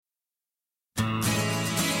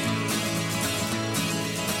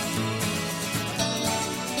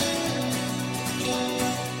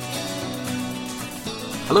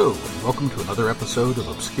Hello, and welcome to another episode of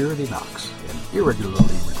Obscurity Knocks, an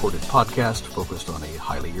irregularly recorded podcast focused on a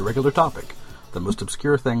highly irregular topic, the most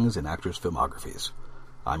obscure things in actors' filmographies.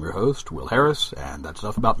 I'm your host, Will Harris, and that's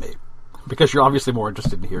enough about me, because you're obviously more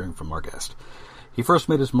interested in hearing from our guest. He first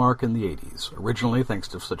made his mark in the 80s, originally thanks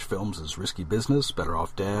to such films as Risky Business, Better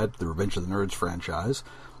Off Dad, the Revenge of the Nerds franchise,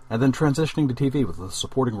 and then transitioning to TV with a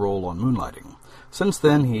supporting role on Moonlighting. Since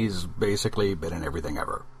then, he's basically been in everything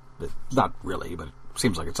ever. Not really, but it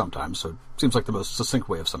seems like it sometimes, so it seems like the most succinct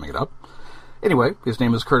way of summing it up. Anyway, his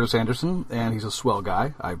name is Curtis Anderson, and he's a swell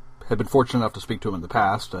guy. I had been fortunate enough to speak to him in the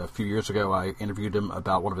past. A few years ago, I interviewed him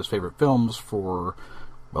about one of his favorite films for,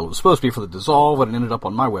 well, it was supposed to be for The Dissolve, and it ended up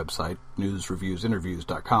on my website,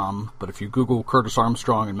 newsreviewsinterviews.com, but if you Google Curtis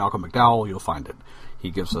Armstrong and Malcolm McDowell, you'll find it.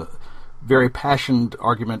 He gives a very passionate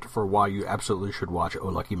argument for why you absolutely should watch Oh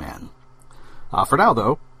Lucky Man. For now,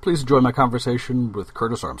 though, please enjoy my conversation with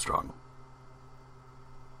Curtis Armstrong.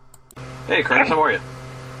 Hey, Curtis, how are you?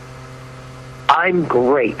 I'm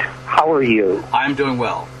great. How are you? I'm doing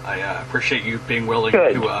well. I appreciate you being willing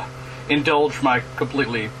to indulge my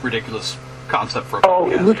completely ridiculous concept for a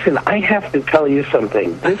podcast. Oh, listen, I have to tell you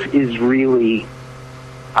something. This is really...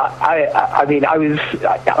 I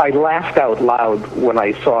laughed out loud when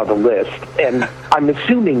I saw the list, and I'm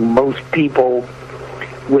assuming most people,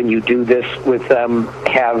 when you do this with them,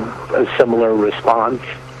 have a similar response.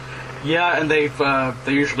 Yeah, and they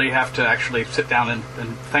usually have to actually sit down and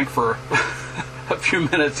think for a few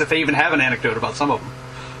minutes if they even have an anecdote about some of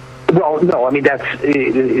them. Well, no, I mean, that's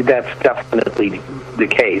definitely the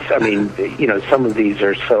case. I mean, you know, some of these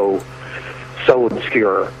are so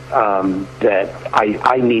obscure that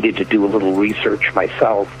I needed to do a little research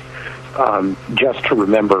myself just to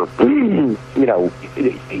remember, you know,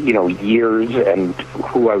 years and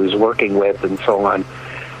who I was working with and so on.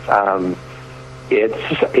 It's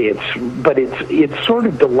sort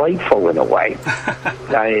of delightful in a way.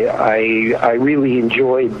 I really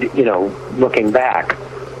enjoyed, you know, looking back.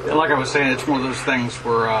 Like I was saying, it's one of those things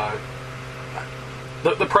where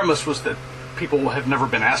the premise was that people have never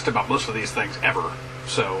been asked about most of these things ever,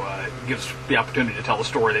 so it gives the opportunity to tell a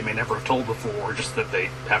story they may never have told before, or just that they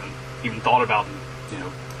haven't even thought about in,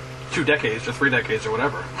 2 decades or 3 decades or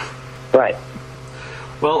whatever. Right.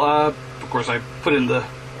 Well, of course, I put in the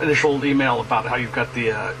initial email about how you've got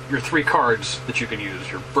the your 3 cards that you can use,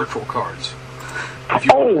 your virtual cards.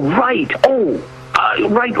 Right.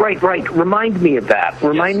 Right. Remind me of that.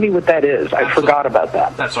 Remind me what that is. I forgot about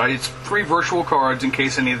that. That's right. It's 3 virtual cards in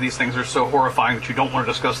case any of these things are so horrifying that you don't want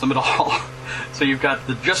to discuss them at all. So you've got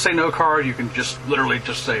the Just Say No card. You can just literally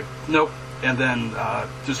just say nope, and then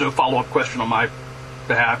there's no follow-up question on my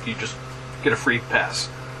behalf. You just get a free pass.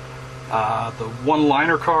 The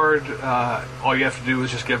one-liner card, all you have to do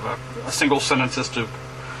is just give a single sentence as to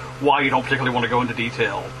why you don't particularly want to go into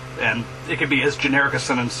detail. And it could be as generic a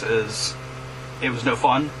sentence as it was no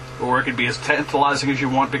fun, or it could be as tantalizing as you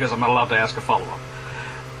want because I'm not allowed to ask a follow-up.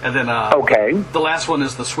 And then the last one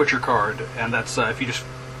is the switcher card, and that's if you just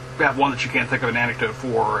have one that you can't think of an anecdote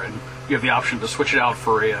for, and you have the option to switch it out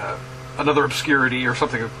for another obscurity or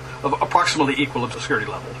something of approximately equal obscurity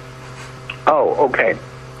level. Oh, okay.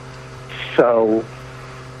 So,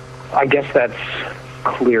 I guess that's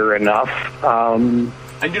clear enough. And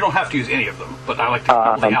you don't have to use any of them, but I like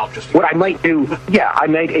to lay out just... What I might do,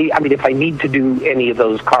 if I need to do any of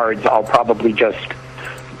those cards, I'll probably just,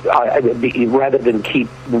 rather than keep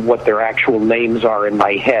what their actual names are in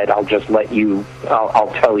my head, I'll just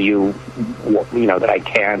I'll tell you, that I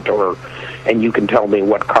can't, and you can tell me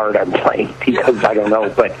what card I'm playing, because I don't know,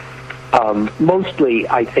 but... mostly,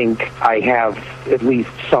 I think I have at least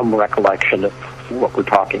some recollection of what we're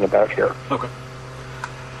talking about here. Okay.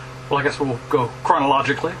 Well, I guess we'll go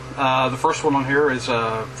chronologically. The first one on here is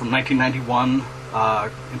from 1991,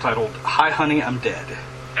 entitled "Hi, Honey, I'm Dead."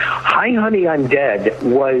 "Hi, Honey, I'm Dead"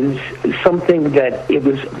 was something that it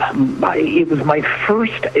was my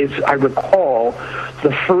first, as I recall,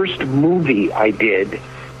 the first movie I did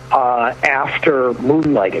after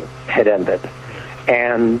Moonlighting had ended.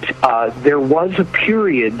 And there was a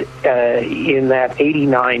period in that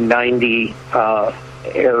 89, 90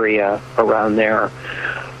 area around there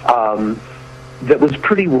that was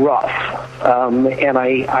pretty rough. And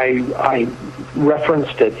I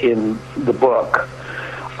referenced it in the book.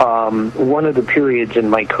 One of the periods in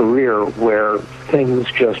my career where things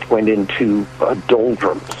just went into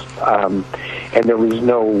doldrums, and there was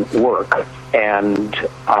no work. And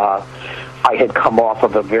I had come off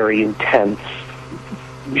of a very intense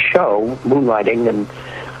show, Moonlighting, and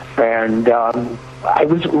I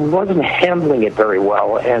wasn't handling it very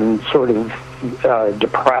well, and sort of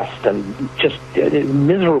depressed and just a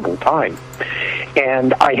miserable time.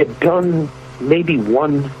 And I had done maybe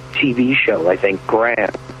one TV show, I think,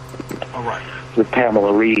 Grant, with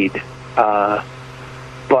Pamela Reed. But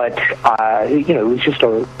it was just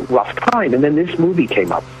a rough time. And then this movie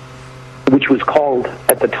came up, which was called,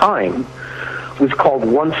 at the time,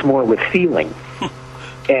 Once More with Feeling.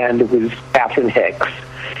 And it was Catherine Hicks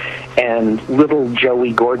and little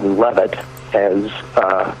Joey Gordon-Levitt as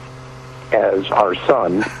our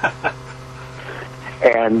son.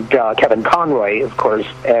 And Kevin Conroy, of course,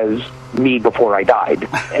 as me before I died.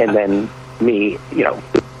 And then me,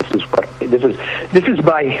 this is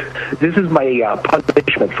my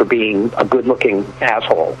punishment for being a good-looking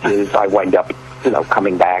asshole. Is I wind up,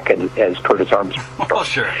 coming back and as Curtis Armstrong. Oh,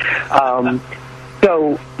 sure.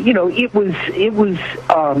 So it was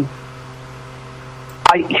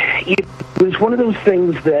one of those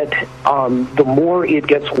things that the more it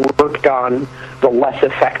gets worked on, the less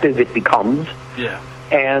effective it becomes. Yeah.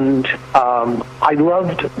 And I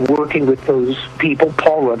loved working with those people.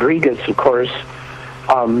 Paul Rodriguez, of course,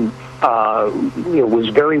 was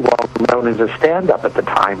very well known as a stand-up at the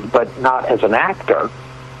time, but not as an actor.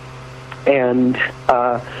 And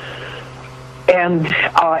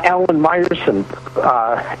Alan Meyerson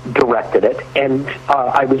directed it, and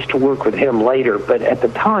I was to work with him later. But at the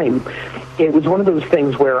time, it was one of those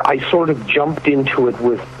things where I sort of jumped into it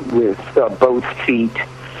with both feet,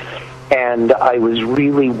 and I was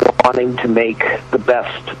really wanting to make the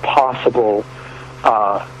best possible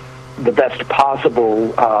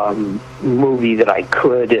movie that I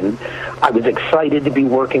could, and I was excited to be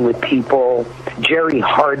working with people. Jerry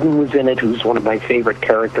Hardin was in it, who's one of my favorite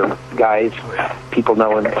character guys. People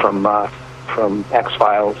know him from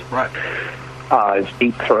X-Files. Right. His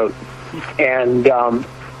Deep Throat. And,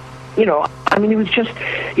 it was just,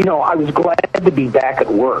 I was glad to be back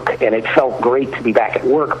at work, and it felt great to be back at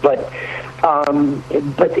work, but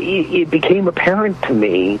it became apparent to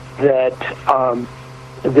me that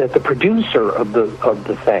the producer of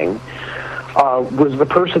the thing was the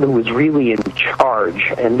person who was really in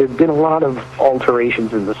charge, and there'd been a lot of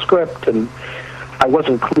alterations in the script, and I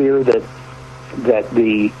wasn't clear that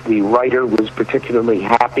the writer was particularly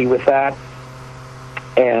happy with that,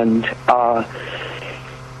 and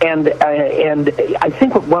I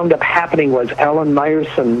think what wound up happening was Alan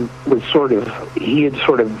Meyerson was he had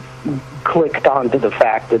sort of clicked onto the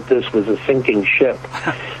fact that this was a sinking ship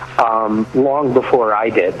long before I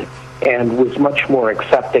did, and was much more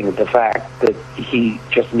accepting of the fact that he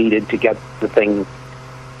just needed to get the thing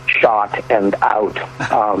shot and out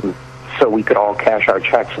so we could all cash our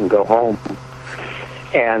checks and go home.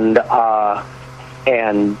 And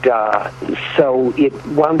so it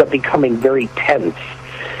wound up becoming very tense.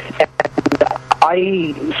 And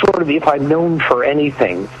I sort of, if I'm known for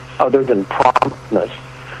anything other than promptness,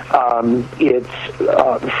 it's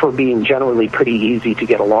for being generally pretty easy to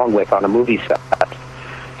get along with on a movie set.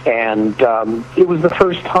 And it was the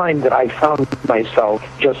first time that I found myself,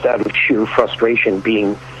 just out of sheer frustration,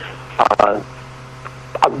 being, I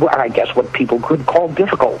guess, what people could call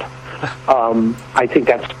difficult. I think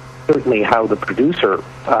that's certainly how the producer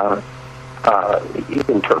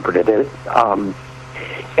interpreted it.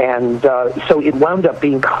 So it wound up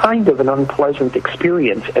being kind of an unpleasant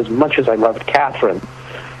experience, as much as I loved Catherine.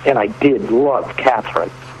 And I did love Catherine.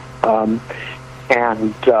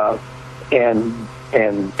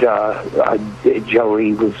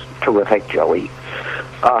 Joey was terrific, Joey.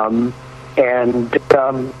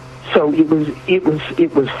 So it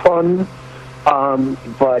was fun,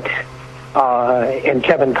 and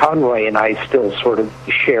Kevin Conroy and I still sort of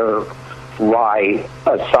share wry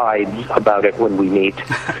asides about it when we meet.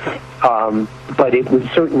 But it was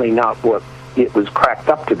certainly not what it was cracked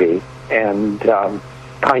up to be, and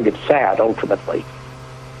kind of sad, ultimately.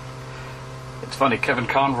 It's funny, Kevin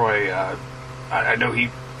Conroy, I know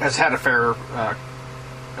he has had a fair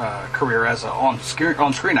career as an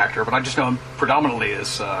on-screen actor, but I just know him predominantly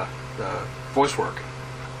as voice work.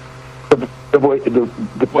 The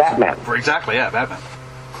Batman. Exactly, yeah, Batman.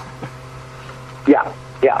 Yeah,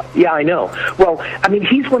 I know. Well, I mean,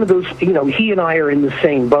 he's one of those, he and I are in the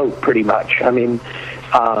same boat, pretty much. I mean,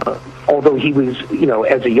 although he was,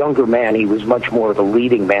 as a younger man, he was much more of a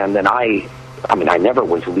leading man than I never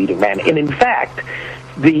was a leading man. And in fact,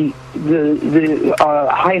 the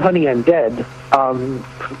Hi, Honey, I'm Dead,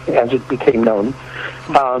 as it became known,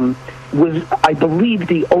 was, I believe,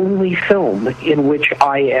 the only film in which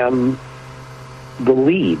I am the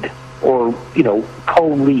lead, or,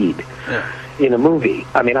 co-lead in a movie.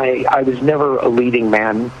 I mean, I was never a leading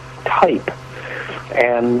man type.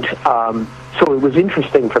 And so it was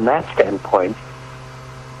interesting from that standpoint.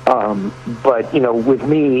 But, with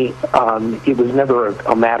me, it was never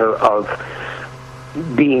a matter of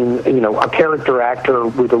being, a character actor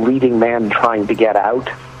with a leading man trying to get out.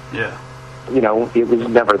 Yeah. It was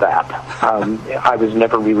never that. I was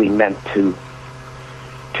never really meant to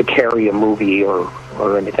carry a movie or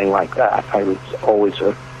anything like that. I was always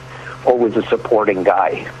a supporting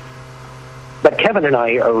guy. But Kevin and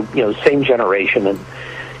I are, same generation and,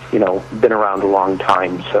 been around a long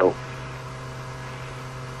time, so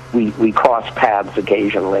we cross paths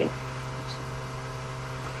occasionally.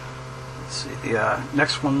 Let's see. The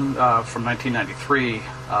next one from 1993,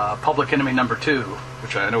 Public Enemy No. 2,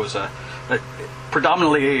 which I know was a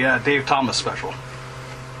predominantly a Dave Thomas special.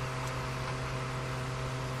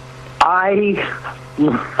 I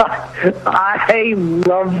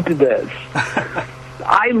loved this.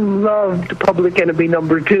 I loved Public Enemy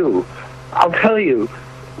No. 2. I'll tell you,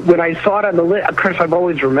 when I saw it on the list, of course, I've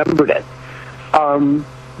always remembered it.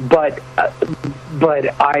 But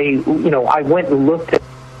I went and looked at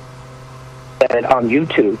it on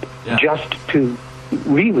YouTube just to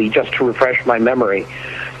refresh my memory,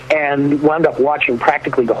 and wound up watching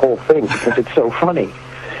practically the whole thing because it's so funny.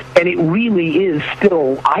 And it really is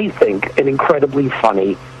still, I think, an incredibly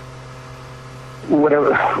funny.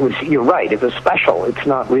 You're right. It's a special. It's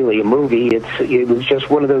not really a movie. It was just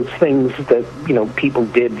one of those things that people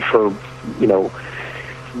did for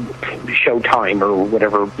Showtime or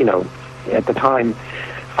whatever at the time.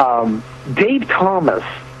 Dave Thomas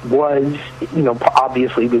was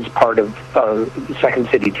obviously was part of Second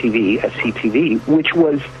City TV, SCTV, which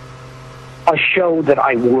was a show that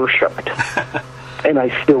I worshipped. And I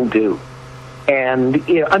still do. And,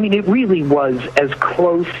 it really was as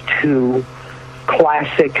close to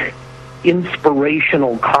classic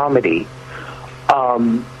inspirational comedy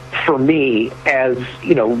for me as,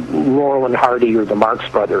 Laurel and Hardy or the Marx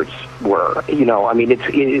Brothers were.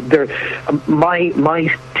 My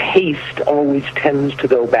taste always tends to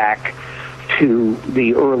go back to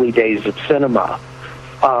the early days of cinema.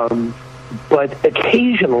 But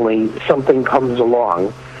occasionally something comes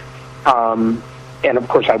along, and of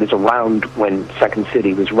course I was around when Second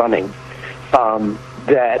City was running,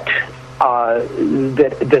 that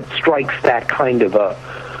strikes that kind of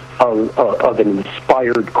an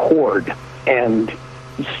inspired chord, and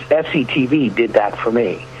SCTV did that for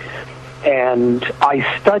me, and I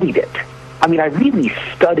studied it. I really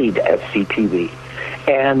studied SCTV,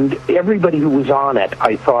 and everybody who was on it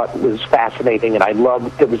I thought was fascinating, and I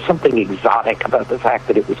loved. There was something exotic about the fact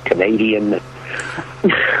that it was Canadian.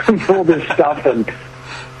 All this stuff, and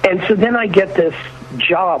so then I get this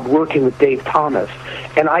job working with Dave Thomas,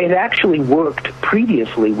 and I had actually worked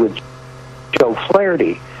previously with Joe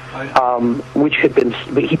Flaherty, which had been,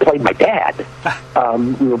 he played my dad.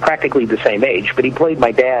 We were practically the same age, but he played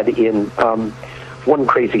my dad in One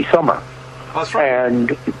Crazy Summer. That's right.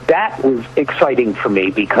 And that was exciting for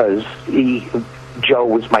me because Joe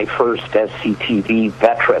was my first SCTV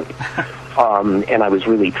veteran, and I was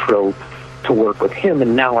really thrilled to work with him,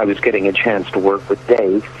 and now I was getting a chance to work with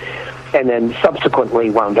Dave, and then subsequently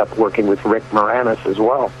wound up working with Rick Moranis as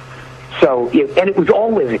well. So, and it was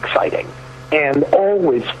always exciting and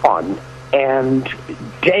always fun, and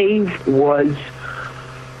Dave was,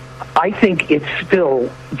 I think it's still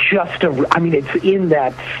just it's in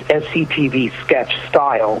that SCTV sketch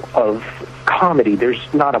style of comedy. There's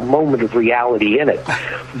not a moment of reality in it,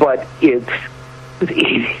 but it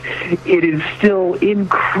is still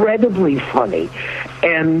incredibly funny,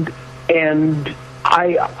 and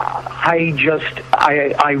I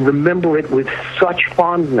remember it with such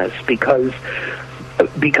fondness because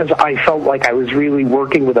I felt like I was really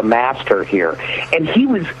working with a master here. And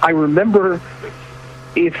I remember,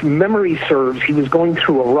 if memory serves, he was going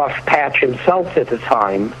through a rough patch himself at the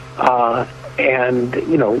time, and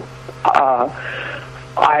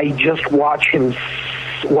I just watched him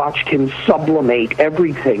sublimate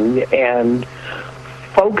everything and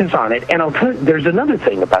focus on it. And I'll tell you, there's another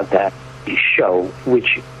thing about that show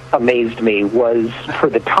which amazed me was, for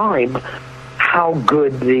the time, how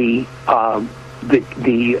good the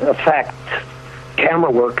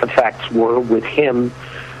camera work effects were with him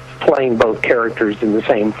playing both characters in the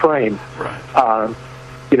same frame. Right.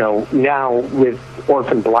 Now with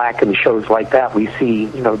Orphan Black and shows like that, we see,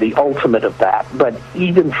 the ultimate of that. But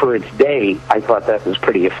even for its day, I thought that was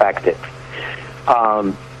pretty effective.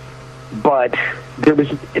 But there was,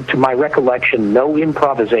 to my recollection, no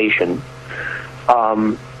improvisation.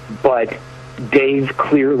 But Dave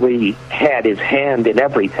clearly had his hand in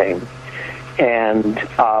everything, and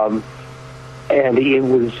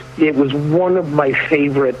it was one of my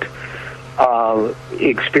favorite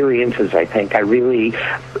experiences, I think.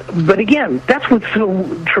 But again, that's what's so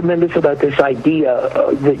tremendous about this idea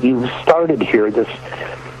that you started here, this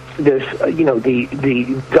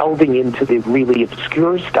the delving into the really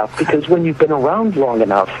obscure stuff, because when you've been around long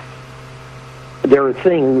enough, there are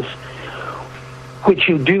things which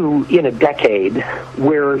you do in a decade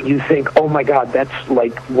where you think, oh my God, that's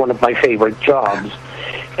like one of my favorite jobs.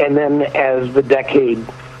 And then as the decade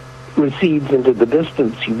recedes into the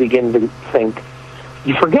distance, you begin to think,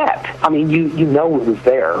 you forget. I mean, you know it was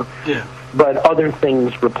there, but other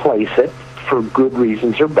things replace it for good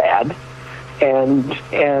reasons or bad.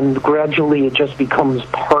 And gradually it just becomes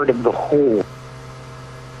part of the whole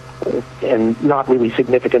and not really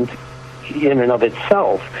significant in and of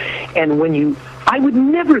itself. And I would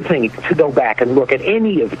never think to go back and look at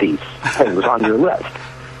any of these things on your list.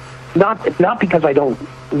 Not because I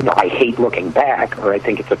hate looking back or I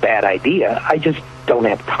think it's a bad idea. I just don't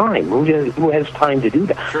have time. Who has time to do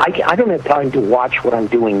that? Sure. I don't have time to watch what I'm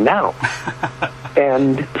doing now.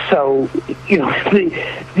 And so,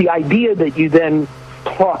 the idea that you then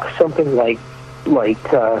pluck something like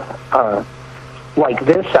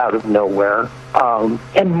this out of nowhere,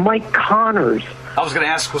 and Mike Connors. I was going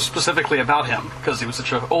to ask specifically about him because he was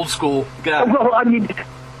such an old school guy. Well, I mean,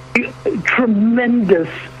 tremendous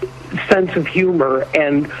sense of humor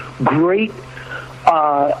and great.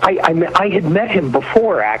 I had met him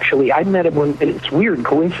before, actually. I met him when, it's weird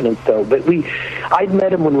coincidence though, but I'd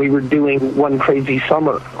met him when we were doing One Crazy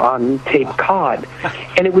Summer on Cape Cod,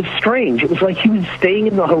 and it was strange. It was like he was staying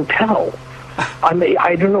in the hotel.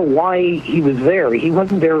 I don't know why he was there. He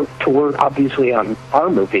wasn't there to work, obviously, on our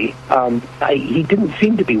movie. He didn't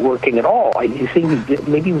seem to be working at all.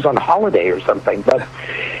 Maybe he was on holiday or something, but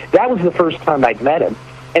that was the first time I'd met him.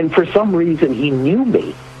 And for some reason, he knew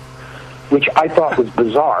me, which I thought was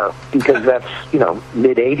bizarre, because that's,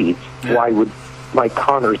 mid-'80s. Yeah. Why would Mike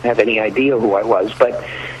Connors have any idea who I was? But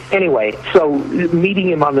anyway, so meeting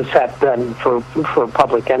him on the set then for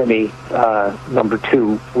Public Enemy number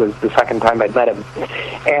 2 was the second time I'd met him.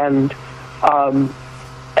 And,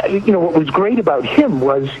 what was great about him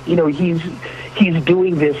was, he's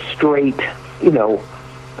doing this straight, a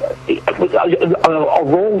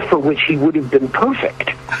role for which he would have been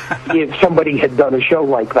perfect if somebody had done a show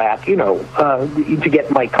like that, to get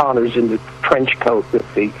Mike Connors in the trench coat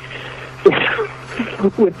with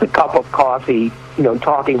the cup of coffee,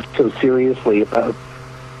 talking so seriously about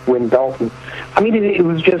Wynn Dalton. I mean, it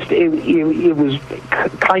was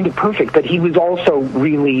kind of perfect, but he was also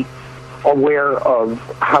really aware of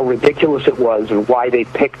how ridiculous it was and why they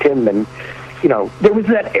picked him, and there was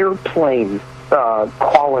that Airplane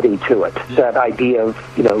quality to it, that idea of,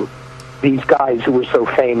 these guys who were so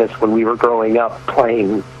famous when we were growing up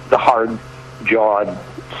playing the hard-jawed,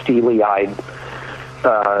 steely-eyed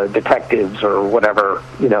detectives or whatever,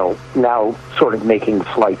 now sort of making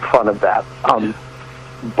slight fun of that.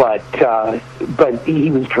 But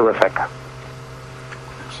he was terrific.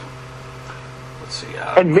 Let's see.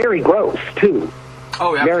 And Mary Gross, too.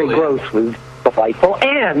 Oh, yeah. Mary Gross was delightful.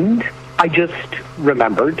 And I just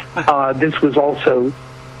remembered, this was also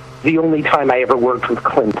the only time I ever worked with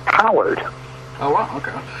Clint Howard. Oh, wow,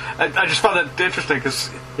 okay. I just found that interesting,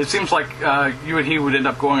 because it seems like you and he would end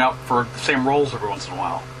up going out for the same roles every once in a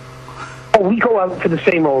while. Oh, we go out for the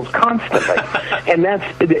same roles constantly. And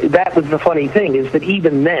that was the funny thing, is that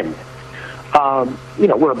even then,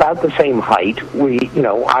 we're about the same height.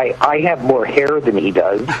 I have more hair than he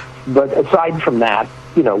does, but aside from that,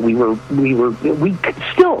 we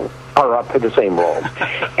still are up for the same roles.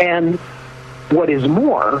 And what is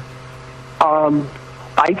more,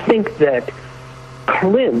 I think that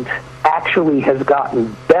Clint actually has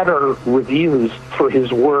gotten better reviews for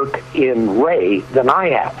his work in Ray than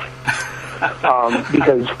I have.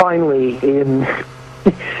 Because finally in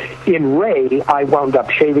Ray, I wound up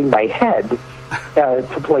shaving my head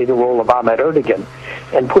to play the role of Ahmet Ertegun,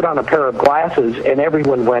 and put on a pair of glasses, and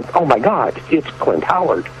everyone went, "Oh my God, it's Clint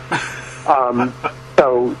Howard."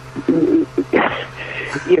 So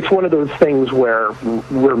it's one of those things where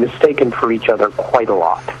we're mistaken for each other quite a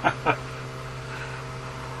lot.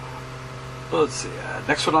 Well, let's see.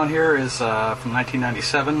 Next one on here is from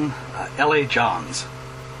 1997, L.A. Johns.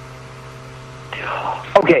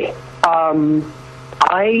 Okay.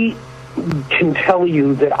 I can tell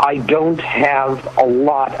you that I don't have a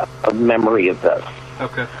lot of memory of this.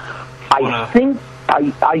 Okay. I think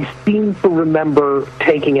I seem to remember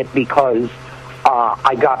taking it because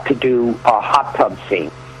I got to do a hot tub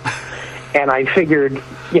scene, and I figured,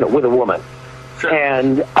 with a woman, sure.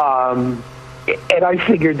 And I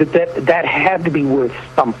figured that had to be worth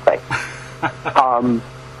something.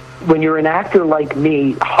 When you're an actor like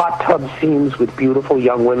me, hot tub scenes with beautiful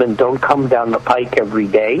young women don't come down the pike every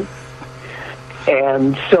day.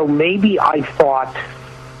 And so maybe I thought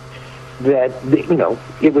that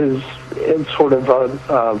it was sort of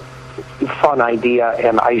a fun idea,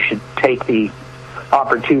 and I should take the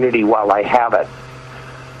opportunity while I have it.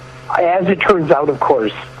 As it turns out, of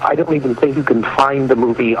course, I don't even think you can find the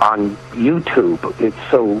movie on YouTube. It's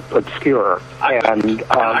so obscure. I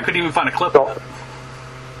couldn't even find a clip of it.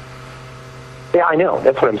 Yeah, I know.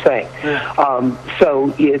 That's what I'm saying. Yeah.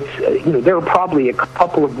 So it's there are probably a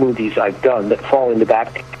couple of movies I've done that fall into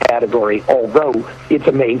that category. Although it's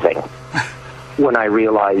amazing when I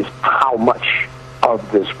realize how much of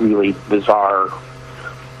this really bizarre,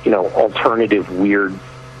 alternative, weird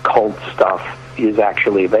cult stuff is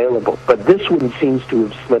actually available. But this one seems to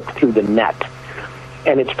have slipped through the net,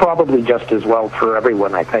 and it's probably just as well for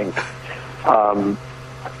everyone, I think.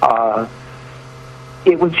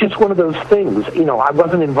 It was just one of those things. I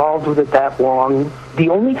wasn't involved with it that long. The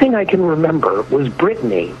only thing I can remember was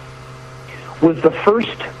Brittany was the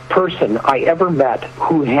first person I ever met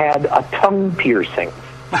who had a tongue piercing.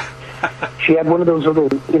 She had one of those little,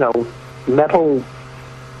 metal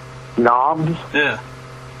knobs. Yeah.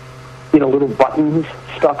 Little buttons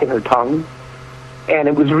stuck in her tongue. And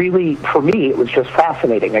it was really, for me, it was just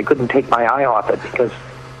fascinating. I couldn't take my eye off it because,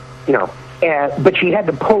 but she had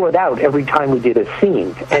to pull it out every time we did a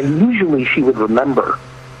scene. And usually she would remember.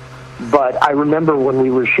 But I remember when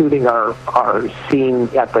we were shooting our scene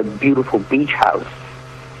at the beautiful beach house,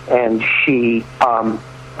 and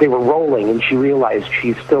they were rolling, and she realized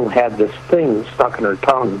she still had this thing stuck in her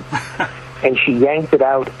tongue. And she yanked it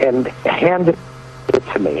out and handed it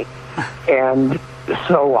to me. And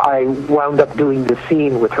so I wound up doing the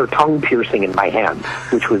scene with her tongue piercing in my hand,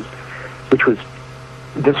 which was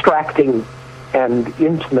distracting and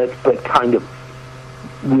intimate, but kind of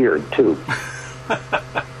weird too.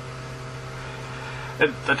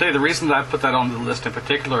 I'll tell you, the reason that I put that on the list in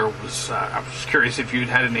particular was I was curious if you'd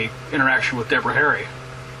had any interaction with Deborah Harry.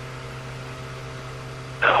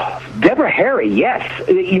 Deborah Harry, yes.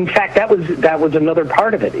 In fact, that was another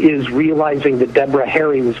part of it, is realizing that Deborah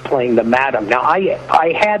Harry was playing the Madam. Now,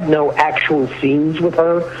 I had no actual scenes with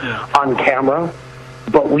her on camera,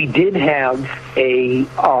 but we did have a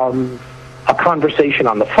conversation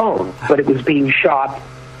on the phone, but it was being shot,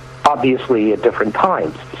 obviously, at different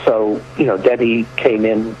times. So, Debbie came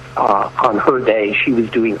in on her day. She was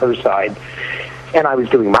doing her side, and I was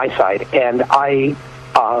doing my side. And I,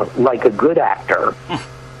 like a good actor,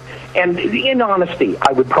 and in honesty,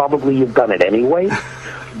 I would probably have done it anyway,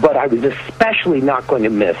 but I was especially not going to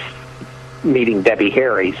miss meeting Debbie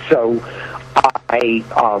Harry. So I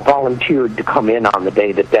volunteered to come in on the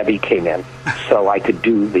day that Debbie came in so I could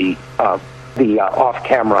do the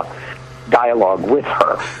off-camera dialogue with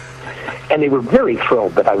her. And they were very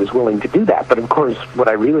thrilled that I was willing to do that. But, of course, what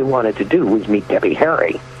I really wanted to do was meet Debbie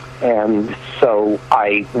Harry. And so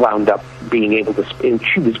I wound up being able to, and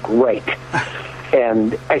she was great.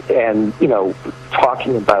 And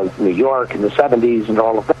talking about New York in the 70s and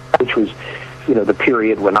all of that, which was, the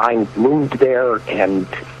period when I moved there, and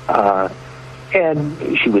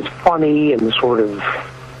she was funny and sort of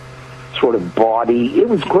bawdy. It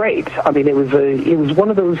was great. I mean, it was one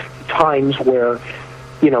of those times where,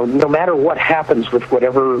 no matter what happens with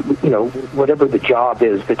whatever the job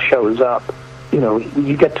is that shows up,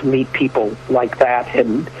 you get to meet people like that,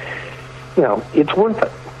 and, it's worth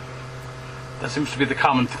it. That seems to be the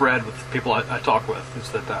common thread with people I talk with,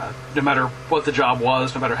 is that no matter what the job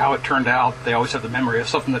was, no matter how it turned out, they always have the memory of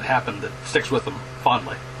something that happened that sticks with them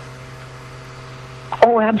fondly.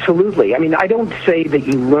 Oh, absolutely. I mean, I don't say that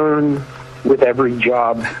you learn with every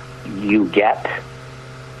job you get,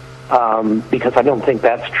 because I don't think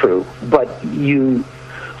that's true. But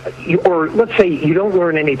or let's say you don't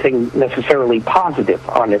learn anything necessarily positive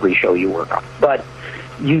on every show you work on, but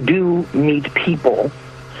you do meet people.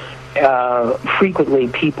 Frequently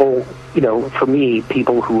people, for me,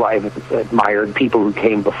 people who I've admired, people who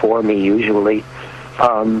came before me usually,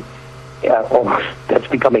 that's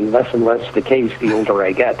becoming less and less the case the older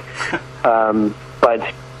I get. But,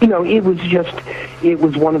 it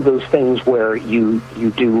was one of those things where you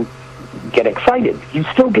do get excited. You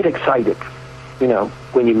still get excited,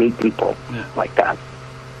 when you meet people like that.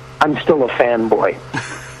 I'm still a fanboy.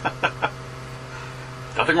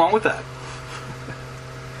 Nothing wrong with that.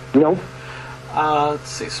 No. Let's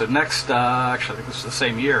see. So next, actually, I think this is the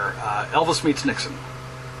same year. Elvis Meets Nixon.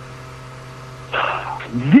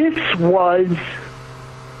 This was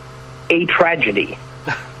a tragedy.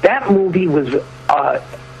 That movie was a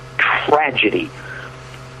tragedy.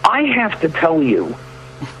 I have to tell you.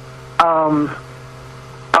 I'm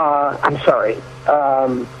sorry.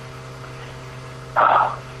 The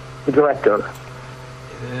director.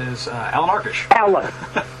 It is Alan Arkush.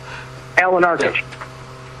 Alan Arkush.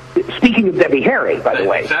 speaking of Debbie Harry, by the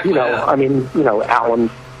way, exactly, I mean, Alan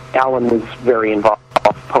was very involved in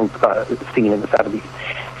the punk scene in the 70s.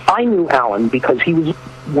 I knew Alan because he was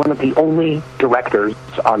one of the only directors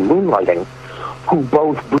on Moonlighting who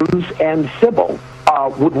both Bruce and Sybil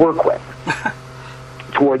would work with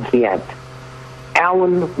towards the end.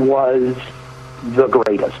 Alan was the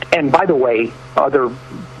greatest. And by the way, other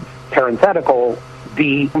parenthetical,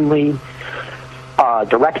 the only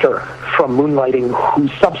director from Moonlighting who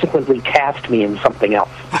subsequently cast me in something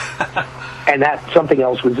else. And that something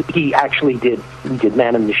else was, we did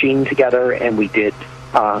Man and Machine together, and we did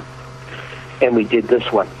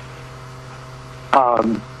this one.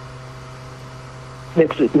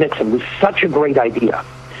 Nixon was such a great idea.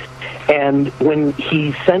 And when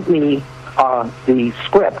he sent me the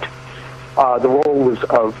script, the role was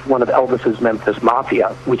of one of Elvis's Memphis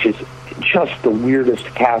Mafia, which is just the weirdest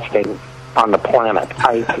casting on the planet.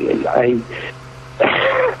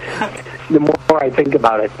 The more I think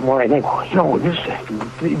about it, the more I think,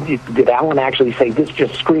 did Alan actually say, this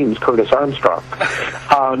just screams Curtis Armstrong?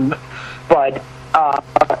 But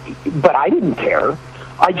I didn't care.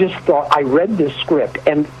 I just thought, I read this script,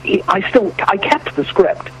 and I kept the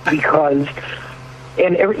script because,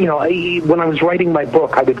 when I was writing my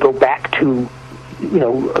book, I would go back to,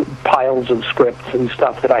 piles of scripts and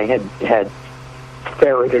stuff that I had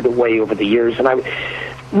ferreted away over the years, and I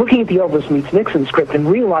looking at the Elvis Meets Nixon script and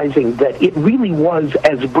realizing that it really was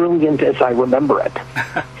as brilliant as I remember it.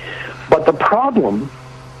 But the problem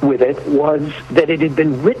with it was that it had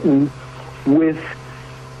been written with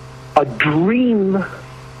a dream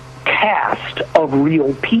cast of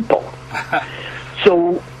real people.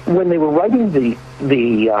 So when they were writing the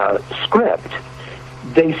script,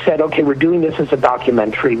 they said, okay, we're doing this as a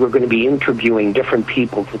documentary. We're going to be interviewing different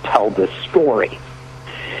people to tell this story.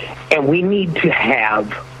 And we need to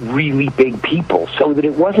have really big people, so that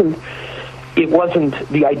it wasn't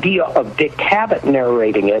the idea of Dick Cavett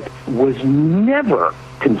narrating it was never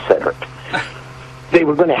considered. They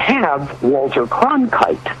were going to have Walter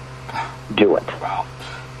Cronkite do it. Wow.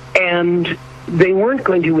 And they weren't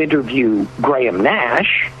going to interview Graham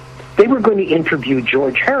Nash. They were going to interview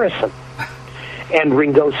George Harrison and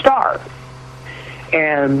Ringo Starr.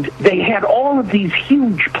 And they had all of these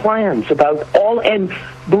huge plans about and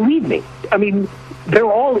believe me, I mean, they're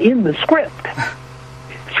all in the script.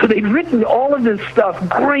 So they'd written all of this stuff,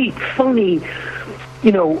 great, funny,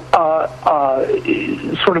 sort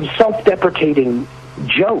of self-deprecating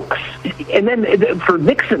jokes. And then for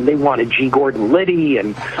Nixon, they wanted G. Gordon Liddy,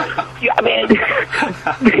 and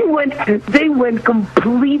they went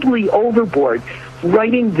completely overboard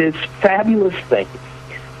writing this fabulous thing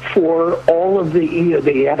for all of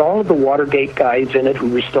they had all of the Watergate guys in it who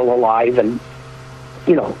were still alive, and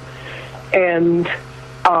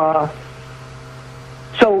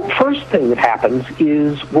so first thing that happens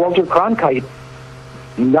is Walter Cronkite,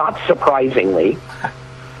 not surprisingly,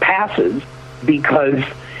 passes because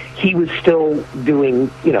he was still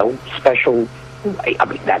doing, special, I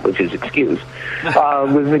mean, that was his excuse,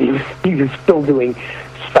 was that he was still doing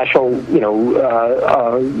special,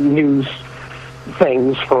 news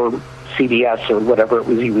things for CBS or whatever it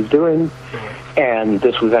was he was doing, and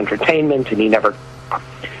this was entertainment, and he never...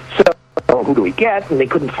 So who do we get? And they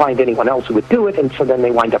couldn't find anyone else who would do it, and so then they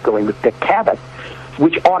wind up going with Dick Cavett,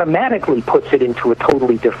 which automatically puts it into a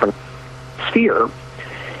totally different sphere.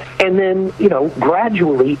 And then,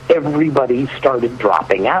 gradually everybody started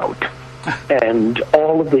dropping out. And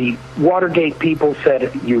all of the Watergate people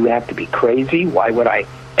said, you have to be crazy. Why would I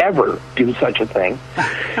ever do such a thing?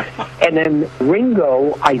 And then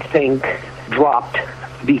Ringo, I think, dropped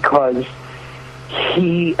because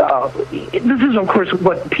he, this is, of course,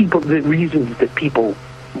 the reasons that people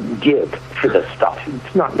give for this stuff.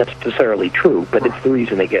 It's not necessarily true, but it's the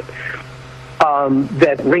reason they give.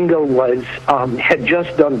 That Ringo had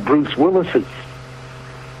just done Bruce Willis's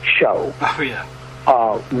show. Oh, yeah.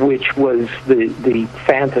 Which was the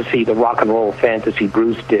fantasy, the rock and roll fantasy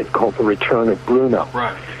Bruce did called The Return of Bruno.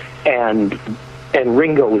 Right. And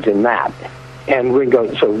Ringo was in that. And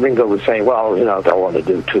Ringo was saying, well, don't want to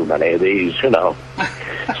do too many of these, So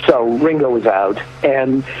Ringo was out.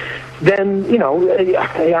 And then,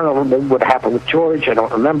 I don't remember what happened with George, I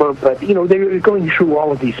don't remember, but, they were going through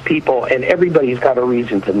all of these people, and everybody's got a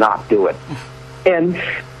reason to not do it. And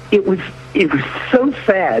it was so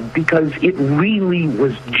sad because it really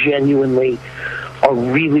was genuinely a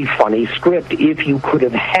really funny script. If you could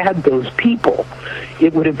have had those people,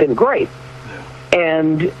 it would have been great.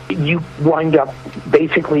 And you wind up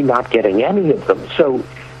basically not getting any of them. So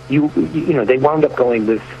they wound up going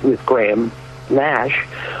with Graham Nash,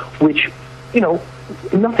 which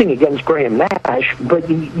nothing against Graham Nash, but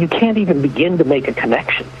you can't even begin to make a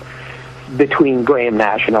connection between Graham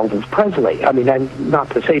Nash and Elvis Presley. I mean, not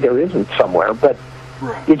to say there isn't somewhere, but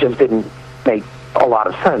it just didn't make a lot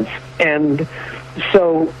of sense. And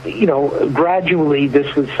so, gradually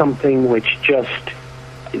this was something which just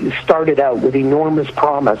started out with enormous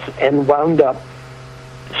promise and wound up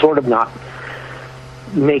sort of not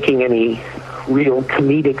making any real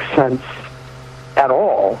comedic sense at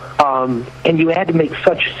all. And you had to make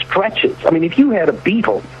such stretches. I mean, if you had a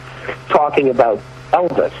Beatle talking about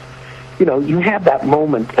Elvis, you had that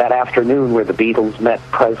moment that afternoon where the Beatles met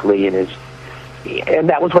Presley and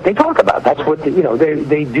that was what they talk about. That's what,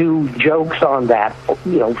 they do jokes on that,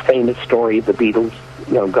 famous story of the Beatles,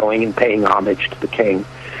 going and paying homage to the king.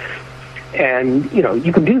 And,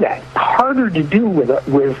 you can do that. Harder to do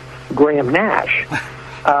with Graham Nash.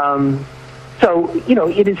 So,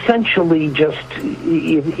 it essentially just,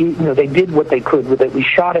 they did what they could with it. We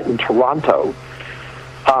shot it in Toronto.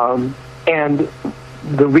 And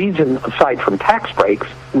the reason, aside from tax breaks,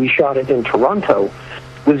 we shot it in Toronto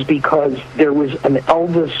was because there was an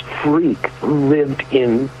Elvis freak who lived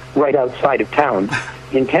right outside of town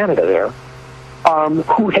in Canada there,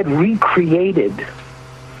 who had recreated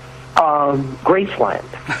Graceland.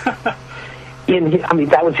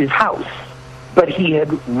 That was his house, but he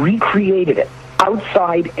had recreated it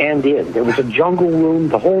outside and in. There was a jungle room,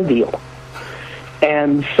 the whole deal.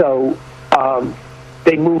 And so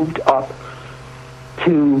they moved up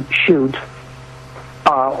to shoot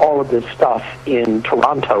all of this stuff in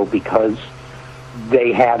Toronto because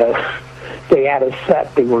they had a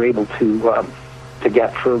set they were able to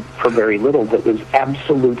get for very little that was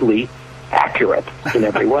absolutely accurate in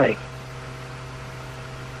every way.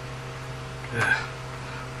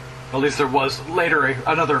 At least there was later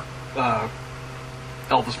another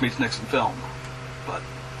Elvis Meets Nixon film, but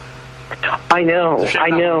I know.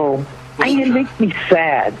 It makes me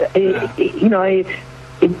sad. It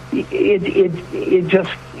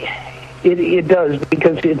does,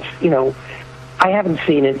 because it's, I haven't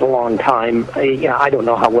seen it in a long time. I don't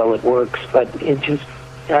know how well it works, but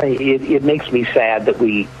it makes me sad that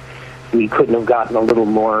we couldn't have gotten a little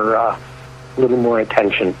more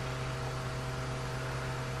attention.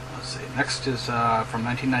 Let's see. Next is from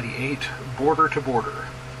 1998, Border to Border.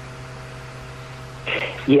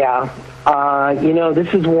 Yeah,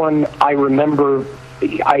 this is one I remember.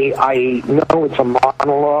 I know it's a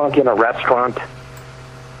monologue in a restaurant,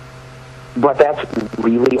 but that's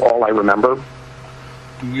really all I remember. You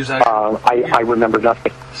can use that I remember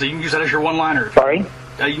nothing. So you can use that as your one-liner. Sorry? You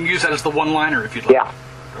can use that as the one-liner if you'd like. Yeah.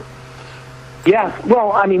 Yeah,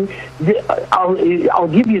 well, I'll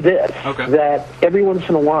give you this, that every once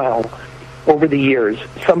in a while, over the years,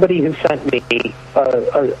 somebody has sent me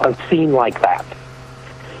a scene like that.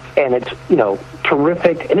 And it's,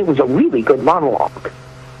 terrific, and it was a really good monologue.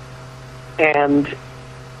 And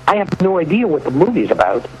I have no idea what the movie's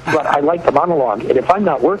about, but I like the monologue, and if I'm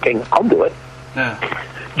not working, I'll do it. Yeah.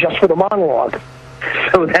 Just for the monologue.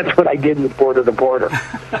 So that's what I did with Border to Border.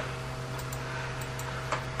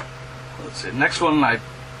 Let's see. Next one, I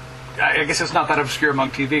guess it's not that obscure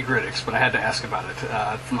among TV critics, but I had to ask about it.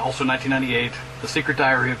 From also 1998, The Secret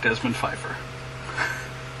Diary of Desmond Pfeiffer.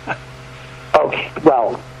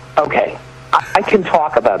 Okay. I can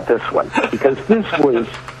talk about this one, because this was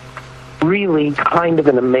really kind of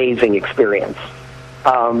an amazing experience.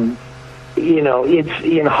 It's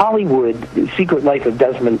in Hollywood, The Secret Life of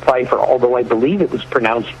Desmond Pfeiffer, although I believe it was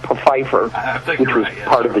pronounced Pfeiffer, which was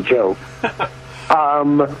part of the joke.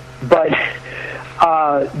 But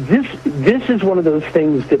this is one of those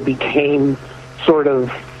things that became sort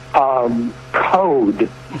of code,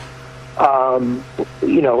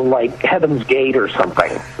 like Heaven's Gate or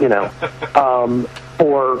something,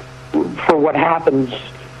 for what happens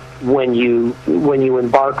when you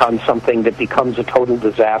embark on something that becomes a total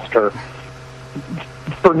disaster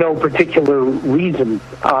for no particular reason.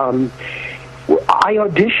 I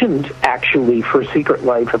auditioned, actually, for Secret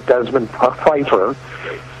Life of Desmond Pfeiffer.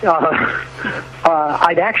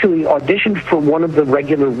 I'd actually auditioned for one of the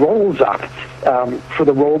regular roles of it, for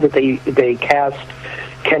the role that they cast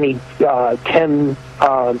Ken.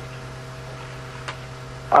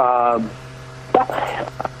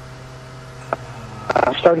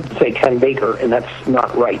 I started to say Ken Baker, and that's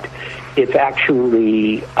not right. It's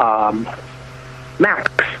actually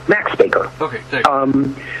Max Baker. Okay,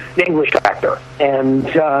 the English actor, and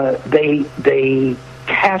they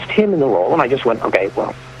cast him in the role, and I just went, okay,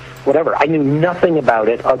 well, whatever. I knew nothing about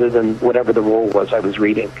it other than whatever the role was I was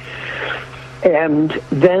reading. And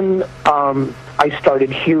then I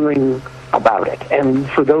started hearing about it. And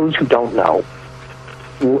for those who don't know,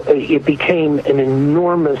 it became an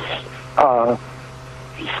enormous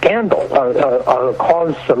scandal, a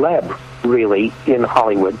cause célèbre, really, in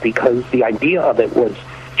Hollywood, because the idea of it was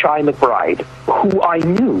Chi McBride, who I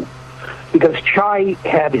knew, because Chi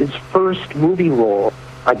had his first movie role,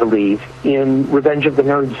 I believe, in Revenge of the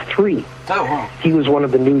Nerds 3. Oh, wow. He was one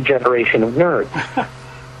of the new generation of nerds.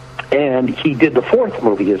 And he did the fourth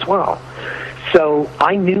movie as well. So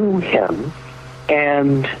I knew him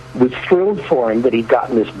and was thrilled for him that he'd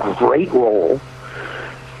gotten this great role,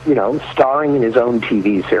 you know, starring in his own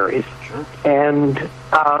TV series. Sure. And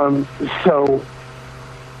so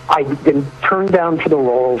I'd been turned down for the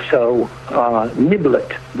role, so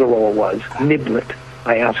Niblet the role was. Niblet,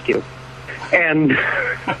 I ask you. And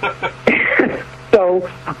so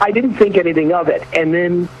I didn't think anything of it. And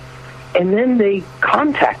then they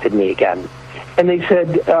contacted me again. And they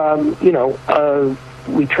said,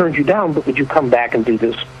 we turned you down, but would you come back and do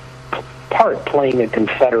this part playing a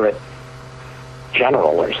Confederate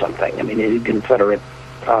general or something? I mean, a Confederate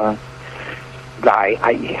guy.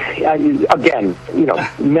 Again, you know,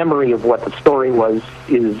 memory of what the story was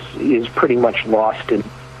is pretty much lost in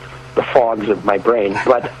the fogs of my brain.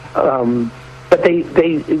 But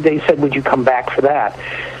they said, would you come back for that?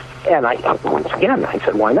 And once again, I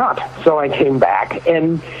said, why not? So I came back,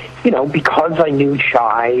 and, you know, because I knew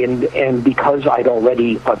Chi and because I'd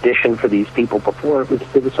already auditioned for these people before,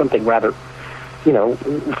 there was something rather, you know,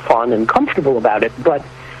 fun and comfortable about it. But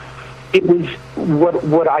it was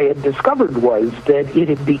what I had discovered was that it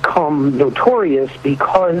had become notorious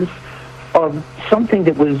because of something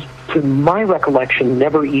that was, to my recollection,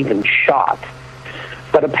 never even shot.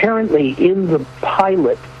 But apparently in the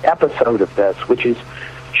pilot episode of this, which is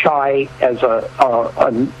Chi as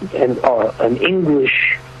an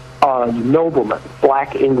English nobleman,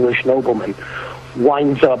 black English nobleman,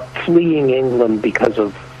 winds up fleeing England because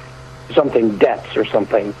of something, debts or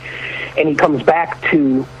something, and he comes back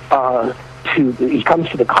to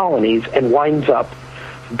the colonies and winds up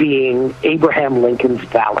being Abraham Lincoln's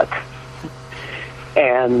valet.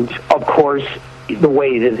 And of course, the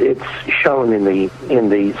way that it's shown in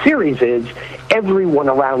the series is everyone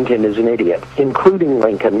around him is an idiot, including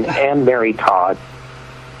Lincoln and Mary Todd,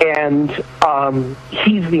 and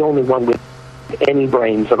he's the only one with any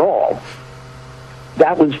brains at all.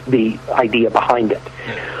 That was the idea behind it.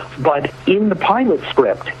 But in the pilot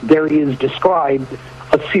script, there is described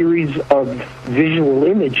a series of visual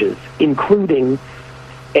images, including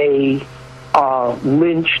a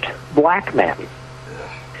lynched black man.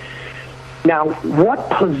 Now, what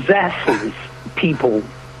possesses people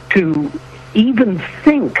to even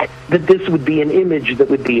think that this would be an image that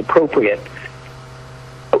would be appropriate?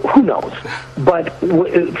 Who knows? But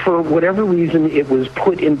for whatever reason, it was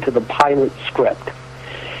put into the pilot script.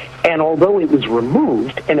 And although it was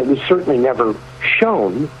removed, and it was certainly never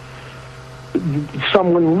shown,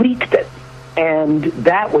 someone leaked it. And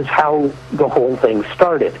that was how the whole thing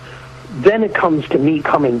started. Then it comes to me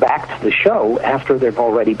coming back to the show after they've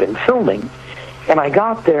already been filming, and I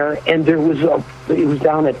got there, and it was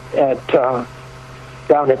down at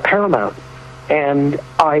Paramount, and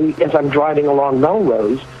as I'm driving along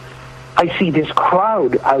Melrose, I see this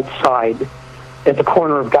crowd outside at the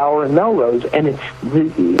corner of Gower and Melrose, and it's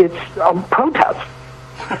protest.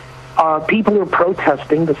 People are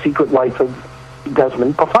protesting the secret life of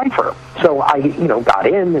Desmond Pfeiffer. So I, got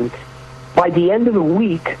in, and by the end of the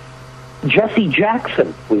week, Jesse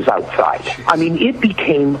Jackson was outside. I mean, it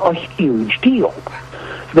became a huge deal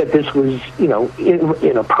that this was,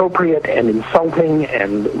 inappropriate and insulting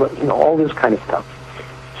and, all this kind of stuff.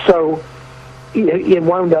 So it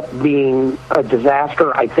wound up being a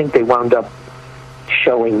disaster. I think they wound up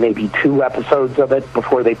showing maybe 2 episodes of it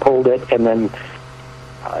before they pulled it, and then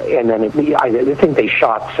I think they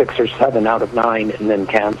shot 6 or 7 out of 9 and then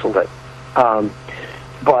canceled it.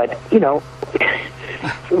 But,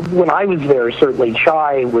 when I was there, certainly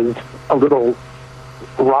Chi was a little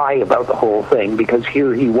wry about the whole thing, because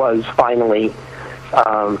here he was finally,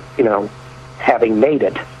 having made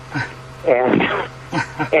it,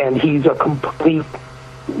 and he's a complete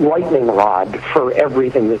lightning rod for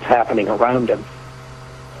everything that's happening around him.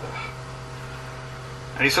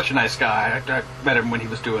 And he's such a nice guy. I met him when he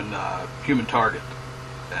was doing Human Target,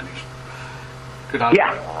 and he's good on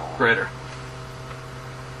creator.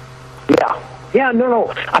 Yeah,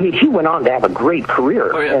 no. I mean, he went on to have a great career,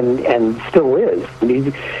 and still is.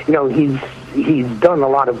 And he's done a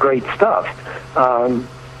lot of great stuff.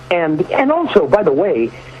 And also, by the way,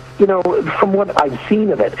 from what I've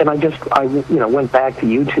seen of it, and I went back to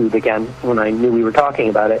YouTube again when I knew we were talking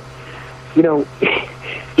about it.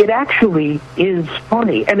 It actually is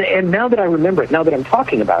funny. And now that I remember it, now that I'm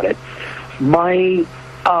talking about it, my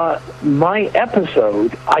my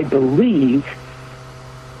episode, I believe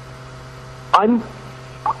I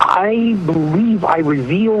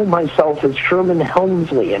reveal myself as Sherman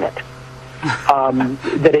Helmsley in it.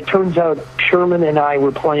 That it turns out Sherman and I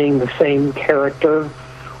were playing the same character,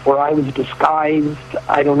 or I was disguised.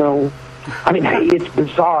 I don't know. I mean, it's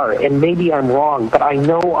bizarre, and maybe I'm wrong, but I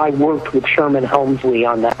know I worked with Sherman Helmsley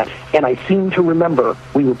on that, and I seem to remember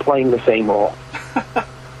we were playing the same role.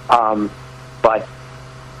 But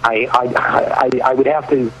I would have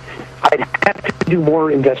to, I'd have to do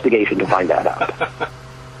more investigation to find that out.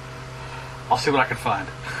 I'll see what I can find.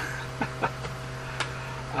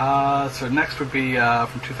 So next would be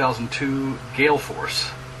from 2002, Gale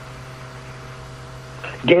Force.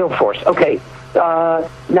 Gale Force, okay.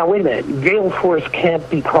 Now, wait a minute. Gale Force can't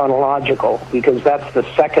be chronological because that's the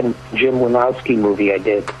second Jim Wynorski movie I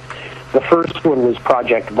did. The first one was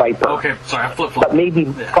Project Viper. Okay, sorry, I flip-flopped. But maybe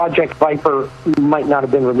Project Viper might not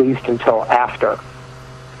have been released until after.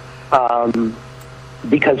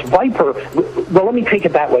 Because Viper, well, let me take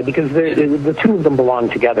it that way, because the two of them belong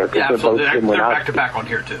together. Yeah, they're both they're Jim Wynorski. back-to-back on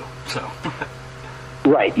here, too. So.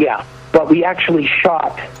 Right, yeah. But we actually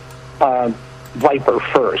shot Viper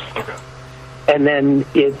first. Okay. And then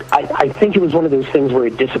I think it was one of those things where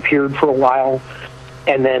it disappeared for a while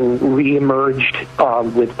and then reemerged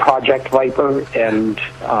with Project Viper, and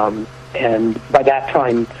by that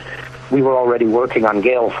time we were already working on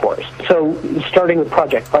Gale Force. So starting with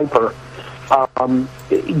Project Viper,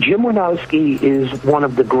 Jim Wynorski is one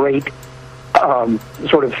of the great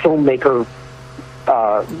sort of filmmaker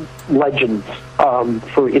legends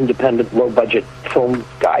for independent, low-budget film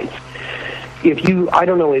guys. I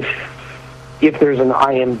don't know if there's an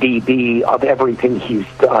IMDb of everything he's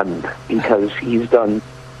done, because he's done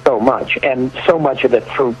so much, and so much of it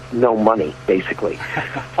for no money, basically.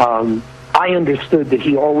 I understood that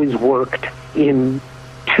he always worked in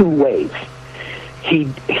two ways.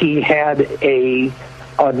 He had a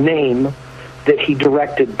name that he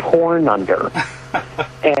directed porn under,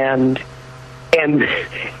 and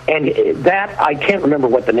that, I can't remember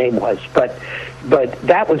what the name was, but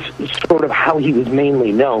that was sort of how he was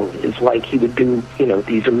mainly known, is like he would do,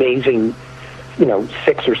 these amazing,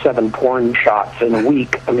 6 or 7 porn shots in a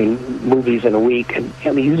week, movies in a week, and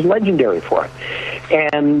he was legendary for it.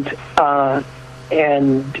 And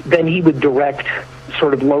then he would direct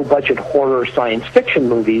sort of low-budget horror science fiction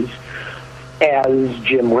movies as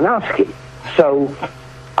Jim Wynorski. So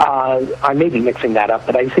I may be mixing that up,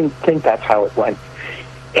 but I think that's how it went.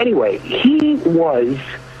 Anyway, he was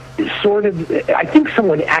sort of, I think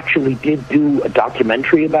someone actually did do a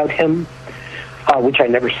documentary about him, which I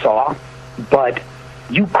never saw, but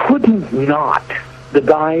you couldn't not. The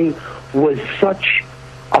guy was such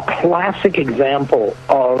a classic example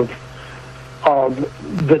of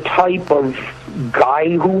the type of guy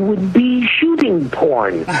who would be shooting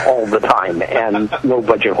porn all the time and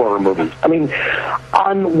low-budget horror movies.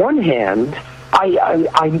 On one hand,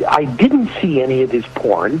 I didn't see any of his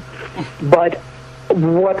porn, but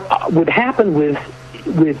what would happen with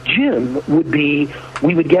Jim would be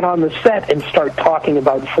we would get on the set and start talking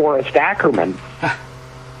about Forrest Ackerman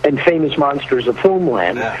and Famous Monsters of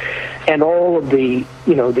Filmland, and all of the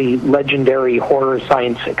the legendary horror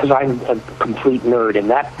science, because I'm a complete nerd in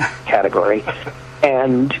that category,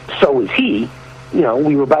 and so was he.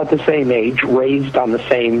 We were about the same age, raised on with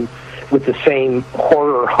the same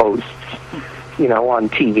horror hosts, on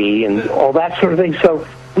TV and all that sort of thing. So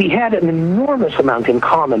we had an enormous amount in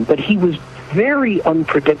common, but he was very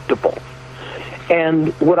unpredictable.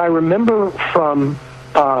 And what I remember from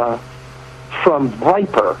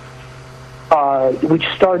Viper, which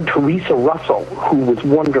starred Teresa Russell, who was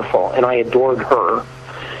wonderful, and I adored her,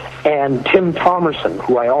 and Tim Thomerson,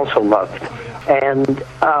 who I also loved. And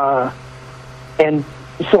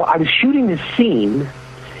so I was shooting this scene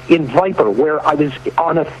in Viper where I was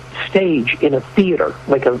on a stage in a theater,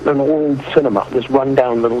 like an old cinema, this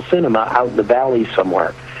rundown little cinema out in the valley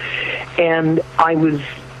somewhere. And I was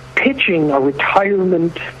pitching a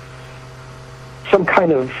retirement, some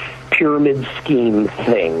kind of pyramid scheme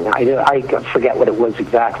thing. I forget what it was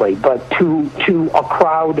exactly, but to a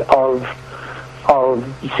crowd of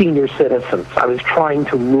senior citizens. I was trying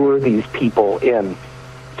to lure these people in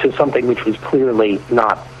to something which was clearly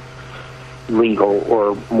not legal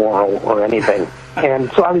or moral or anything.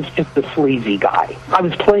 And so I was just a sleazy guy. I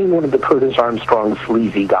was playing one of the Curtis Armstrong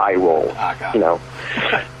sleazy guy roles,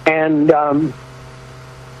 And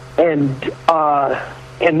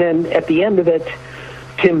then at the end of it,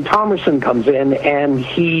 Tim Thomerson comes in and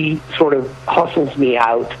he sort of hustles me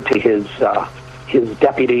out to his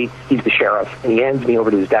deputy. He's the sheriff, and he hands me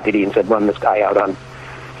over to his deputy and said, "Run this guy out on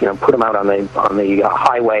put them out on the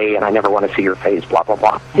highway, and I never want to see your face, blah, blah,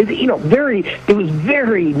 blah. It was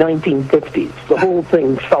very 1950s. The whole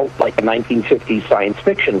thing felt like a 1950s science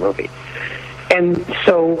fiction movie. And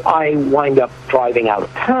so I wind up driving out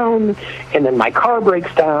of town, and then my car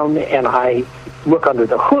breaks down, and I look under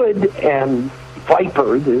the hood, and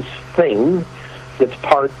Viper, this thing that's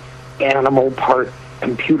part animal, part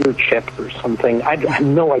computer chip or something, I have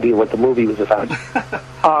no idea what the movie was about,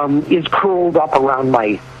 is curled up around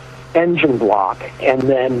my engine block, and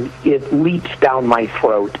then it leaps down my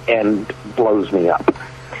throat and blows me up.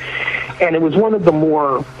 And it was one of the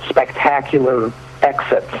more spectacular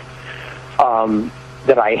exits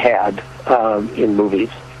that I had in movies.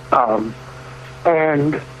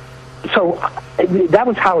 And so that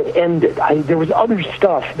was how it ended. There was other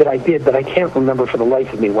stuff that I did, but I can't remember for the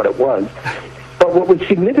life of me what it was. But what was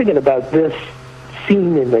significant about this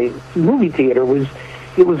scene in the movie theater was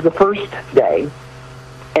it was the first day,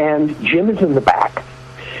 and Jim is in the back,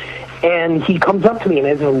 and he comes up to me and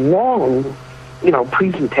has a long,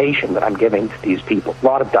 presentation that I'm giving to these people, a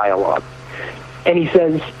lot of dialogue. And he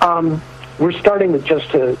says, we're starting with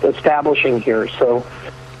just establishing here, so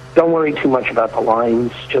don't worry too much about the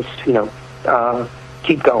lines. Just,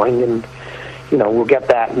 keep going, and, we'll get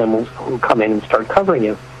that, and then we'll come in and start covering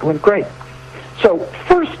you. I went, great. So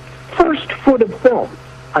first foot of film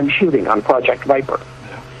I'm shooting on Project Viper.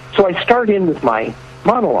 Yeah. So I start in with my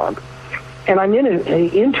monologue, and I'm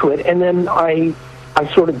into it, and then I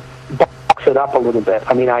sort of box it up a little bit.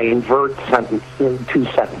 I mean, I invert two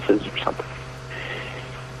sentences or something.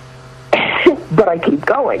 But I keep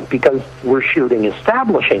going because we're shooting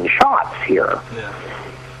establishing shots here. Yeah.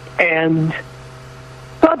 And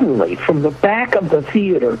suddenly, from the back of the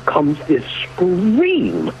theater comes this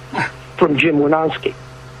scream from Jim Wynorski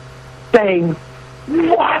saying,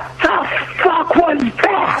 "What the fuck was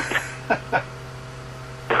that?"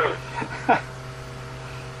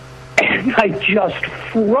 And I just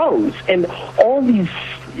froze, and all these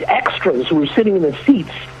extras who were sitting in the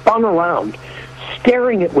seats spun around,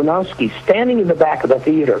 staring at Wynorski, standing in the back of the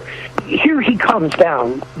theater. Here he comes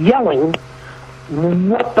down, yelling,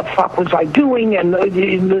 "What the fuck was I doing?" And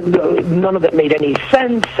none of it made any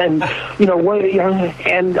sense. And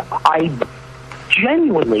and I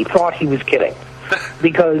genuinely thought he was kidding,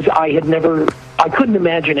 because I couldn't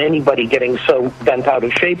imagine anybody getting so bent out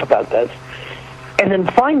of shape about this. And then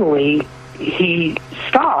finally, he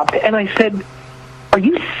stopped, and I said, "Are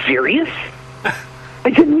you serious?"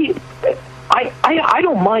 I said, I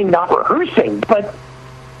don't mind not rehearsing, but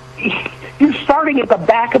you're starting at the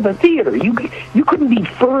back of the theater. You couldn't be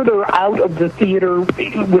further out of the theater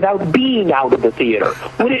without being out of the theater.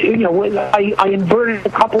 I inverted a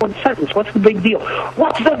couple of sentences. What's the big deal?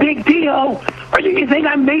 What's the big deal? Or do you think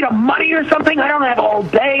I'm made of money or something? I don't have all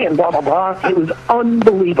day, and blah, blah, blah. It was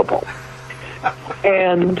unbelievable.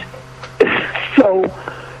 And so,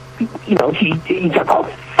 he's like, "Oh,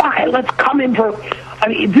 fuck it, let's come in for..." I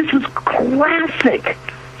mean, this is classic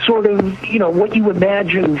sort of, what you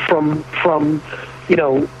imagine from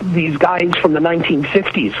these guys from the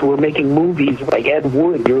 1950s who were making movies like Ed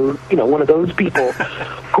Wood, or, one of those people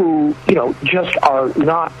who, just are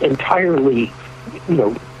not entirely,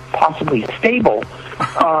 possibly stable,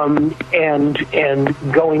 and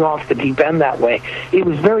going off the deep end that way. It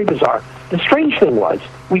was very bizarre. The strange thing was,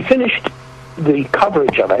 we finished the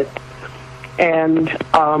coverage of it, and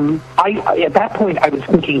I at that point I was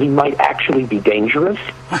thinking he might actually be dangerous.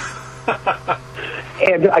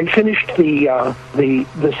 And I finished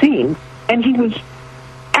the scene, and he was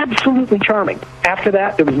absolutely charming. After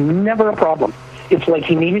that, there was never a problem. It's like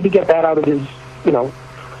he needed to get that out of his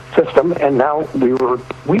system, and now we were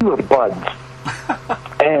buds.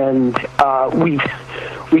 And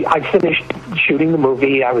I finished shooting the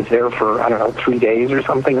movie. I was there for 3 days or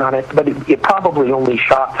something on it, but it probably only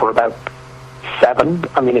shot for about 7.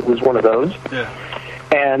 I mean, it was one of those. Yeah.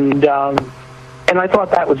 And I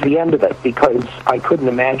thought that was the end of it, because I couldn't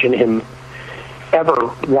imagine him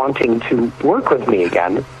ever wanting to work with me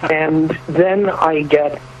again. And then I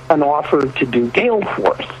get an offer to do Gale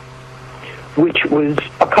Force, which was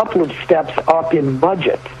a couple of steps up in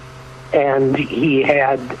budget. And he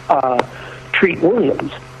had Treat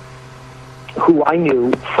Williams, who I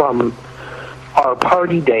knew from our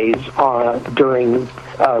party days during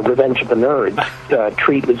Revenge of the Nerds.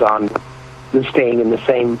 Treat was staying in the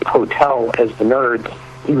same hotel as the Nerds.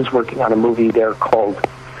 He was working on a movie there called,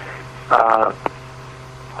 I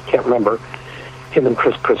can't remember, him and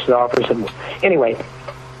Chris Christopherson. Anyway,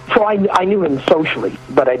 so I knew him socially,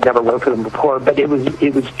 but I'd never worked with him before. But it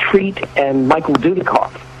was Treat and Michael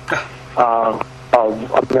Dudikoff of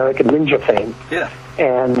of American Ninja fame. Yeah.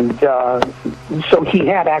 And so he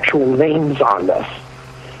had actual names on this.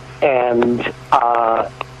 And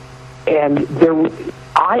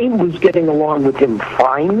I was getting along with him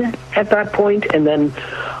fine at that point, and then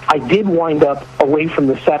I did wind up away from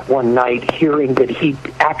the set one night hearing that he'd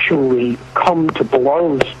actually come to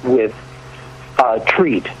blows with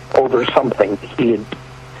Treat over something. He had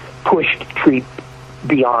pushed Treat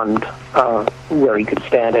beyond where he could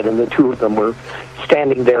stand it, and the two of them were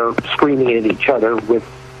standing there screaming at each other with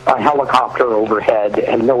a helicopter overhead,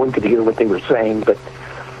 and no one could hear what they were saying. But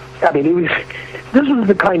I mean, this was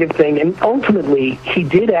the kind of thing, and ultimately he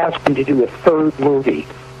did ask me to do a third movie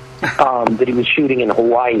that he was shooting in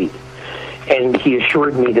Hawaii, and he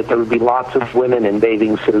assured me that there would be lots of women in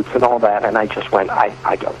bathing suits and all that, and I just went,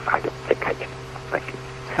 I don't think I can.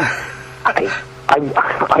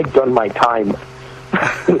 I've done my time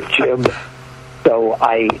with Jim, so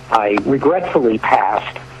I regretfully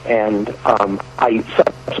passed, and I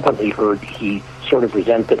subsequently heard he sort of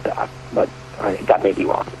resented that, but that may be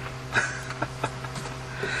wrong.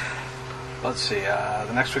 Let's see.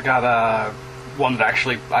 The next we got one that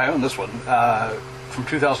actually I own this one from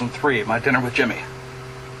 2003. My Dinner with Jimmy.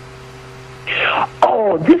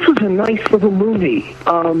 Oh, this was a nice little movie.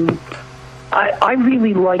 I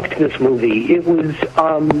really liked this movie. It was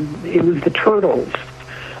the Turtles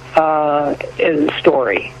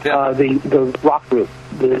story. Yeah. The rock group,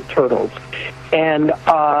 the Turtles, and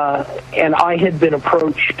I had been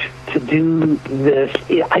approached to do this.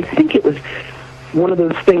 I think it was one of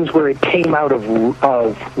those things where it came out of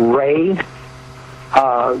Ray,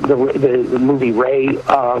 the movie Ray,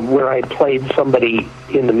 where I played somebody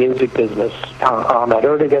in the music business, Ahmet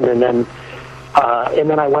Erdogan, and then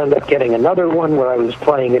I wound up getting another one where I was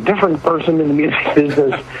playing a different person in the music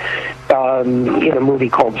business in a movie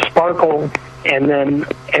called Sparkle, and then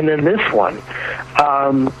this one.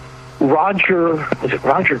 Roger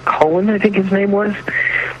Cohen, I think his name was.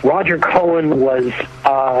 Roger Cohen was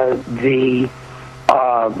the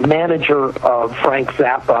manager of Frank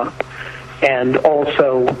Zappa, and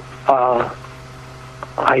also,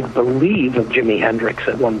 I believe, of Jimi Hendrix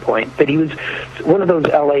at one point. But he was one of those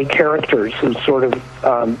L.A. characters who sort of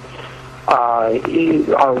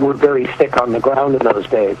were very thick on the ground in those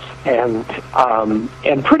days, and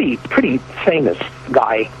pretty famous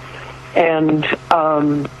guy, and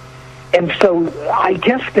so I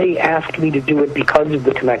guess they asked me to do it because of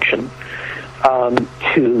the connection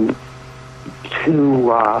to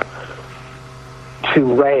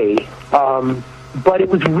Ray, but it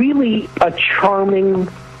was really a charming,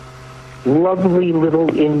 lovely little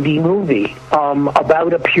indie movie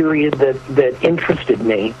about a period that interested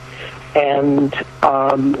me, and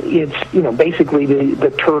it's basically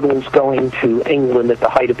the Turtles going to England at the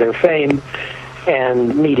height of their fame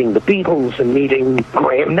and meeting the Beatles and meeting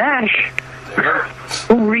Graham Nash,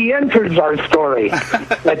 who re-enters our story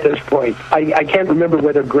at this point. I can't remember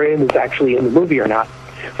whether Graham is actually in the movie or not,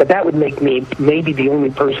 but that would make me maybe the only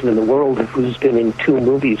person in the world who's been in two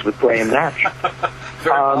movies with Graham Nash.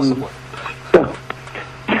 Very possibly.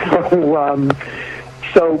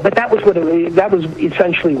 But that was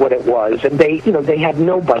essentially what it was, and they had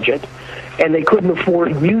no budget, and they couldn't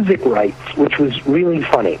afford music rights, which was really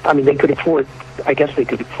funny. I mean, they could afford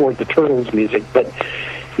the Turtles music, but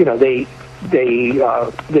they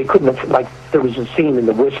couldn't have, like, there was a scene in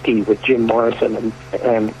The Whiskey with Jim Morrison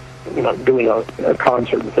and doing a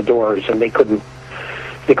concert with the Doors, and they couldn't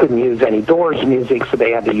use any Doors music, so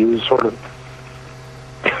they had to use sort of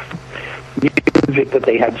music that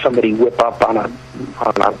they had somebody whip up on a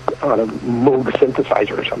Moog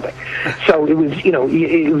synthesizer or something. So it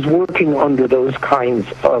was working under those kinds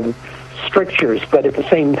of strictures, but at the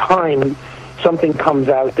same time, something comes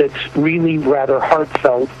out that's really rather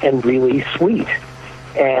heartfelt and really sweet.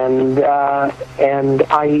 And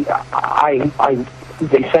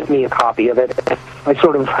they sent me a copy of it. I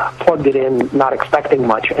sort of plugged it in, not expecting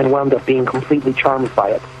much, and wound up being completely charmed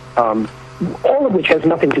by it. All of which has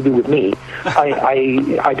nothing to do with me.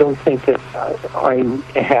 I don't think that I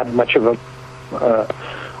had much of a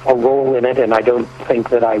role in it, and I don't think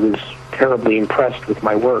that I was terribly impressed with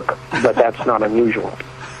my work. But that's not unusual.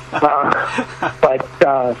 But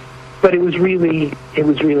it was really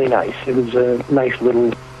nice. It was a nice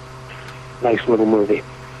little movie.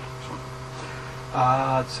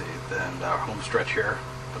 Let's see, then our home stretch here.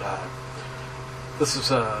 But this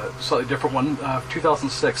is a slightly different one.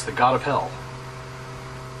 2006, The God of Hell.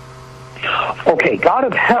 Okay, God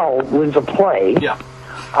of Hell was a play. Yeah.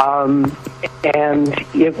 And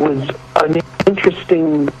it was an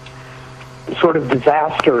interesting sort of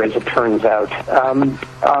disaster, as it turns out.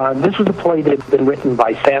 This was a play that had been written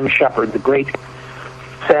by Sam Shepard, the great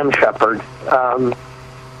Sam Shepard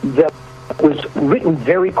that was written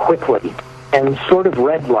very quickly and sort of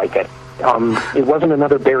read like it. It wasn't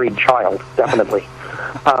another buried child, definitely.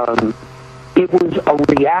 It was a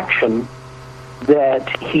reaction that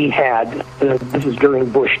he had. This is during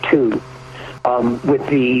Bush II, with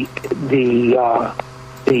the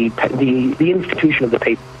institution of the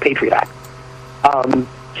Patriot Act.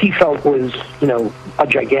 He felt was, a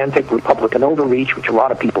gigantic Republican overreach, which a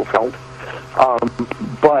lot of people felt.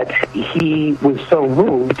 But he was so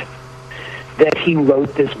moved that he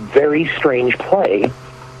wrote this very strange play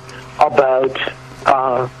about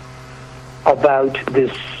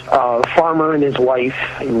this farmer and his wife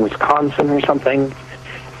in Wisconsin or something,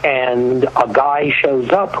 and a guy shows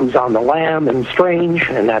up who's on the lam and strange,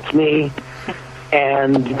 and that's me.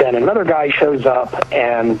 And then another guy shows up,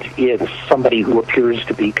 and it's somebody who appears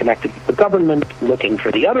to be connected with the government looking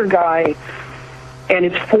for the other guy. And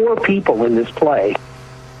it's 4 people in this play.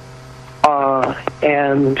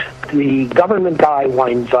 And the government guy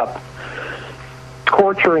winds up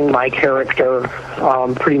torturing my character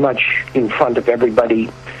pretty much in front of everybody.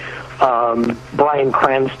 Bryan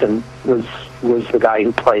Cranston was the guy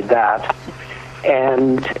who played that.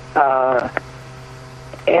 And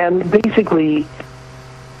basically,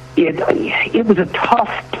 it was a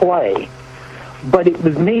tough play, but it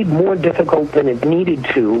was made more difficult than it needed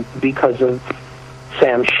to because of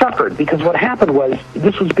Sam Shepard. Because what happened was,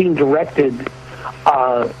 this was being directed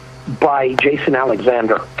by Jason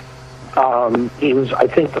Alexander. He was, I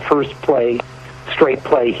think, the first straight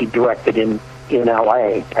play he directed in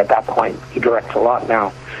L.A. at that point. He directs a lot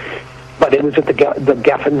now. But it was at the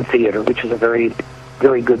Geffen Theater, which is a very,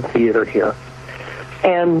 very good theater here.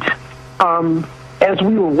 And as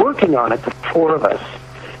we were working on it, the 4 of us,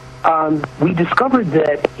 we discovered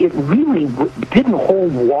that it really didn't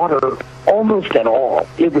hold water almost at all.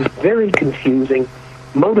 It was very confusing.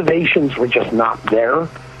 Motivations were just not there.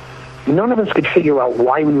 None of us could figure out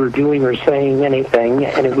why we were doing or saying anything,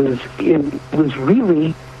 and it was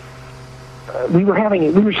really we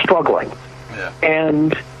were struggling. Yeah.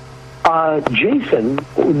 And Jason,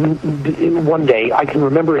 one day, I can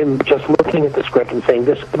remember him just looking at the script and saying,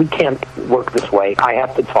 we can't work this way. I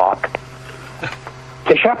have to talk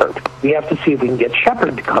to Shepard. We have to see if we can get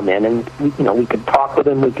Shepard to come in, and we could talk with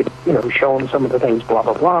him. We could show him some of the things, blah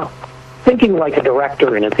blah blah. Thinking like a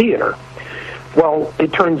director in a theater. Well,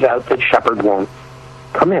 it turns out that Shepard won't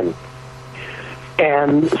come in,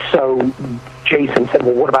 and so Jason said,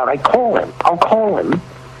 "Well, what about I call him? I'll call him,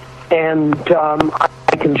 and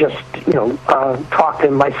I can just talk to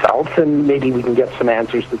him myself, and maybe we can get some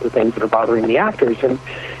answers to the things that are bothering the actors." And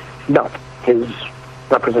no, his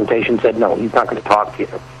representation said, no, he's not going to talk to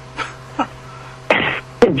you.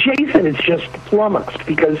 And Jason is just flummoxed,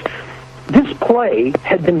 because this play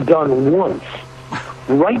had been done once,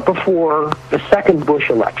 right before the second Bush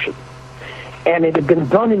election. And it had been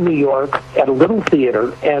done in New York at a little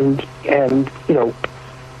theater, and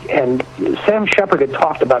Sam Shepard had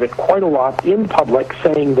talked about it quite a lot in public,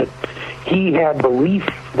 saying that he had belief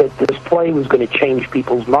that this play was going to change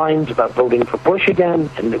people's minds about voting for Bush again,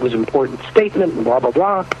 and it was an important statement, and blah, blah,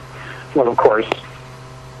 blah. Well, of course,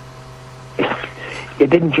 it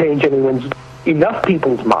didn't change enough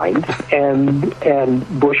people's minds, and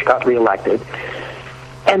Bush got reelected.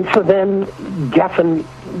 And so then Geffen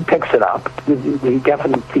picks it up, the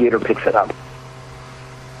Geffen Theater picks it up,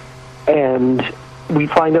 and we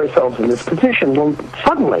find ourselves in this position. Well,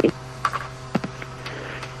 suddenly,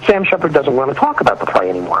 Sam Shepard doesn't want to talk about the play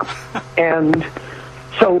anymore. And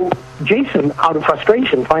so Jason, out of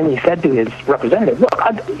frustration, finally said to his representative, look,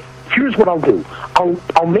 here's what I'll do.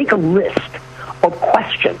 I'll make a list of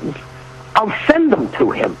questions. I'll send them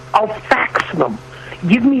to him. I'll fax them.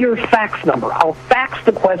 Give me your fax number. I'll fax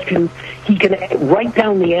the questions. He can write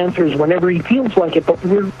down the answers whenever he feels like it, but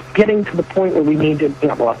we're getting to the point where we need to,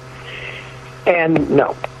 blah, blah. And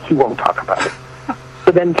no, he won't talk about it.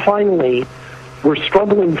 So then finally, we're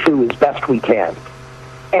struggling through as best we can.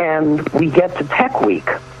 And we get to Tech Week.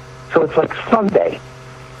 So it's like Sunday.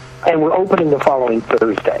 And we're opening the following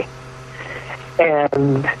Thursday.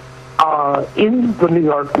 And in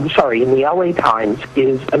the LA Times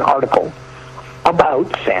is an article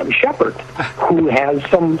about Sam Shepard, who has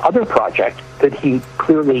some other project that he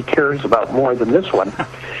clearly cares about more than this one.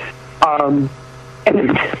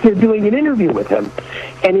 And they're doing an interview with him.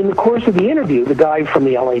 And in the course of the interview, the guy from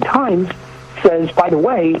the LA Times says, by the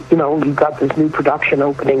way, you've got this new production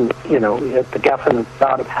opening, at the Geffen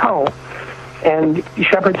God of Hell. And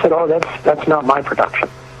Shepard said, oh, that's not my production.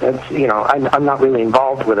 That's, I'm not really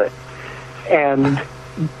involved with it. And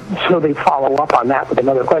so they follow up on that with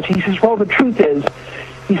another question. He says, well, the truth is,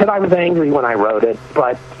 he said, I was angry when I wrote it,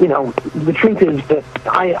 but, the truth is that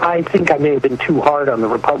I think I may have been too hard on the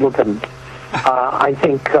Republicans. I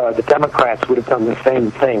think the Democrats would have done the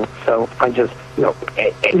same thing. So I just,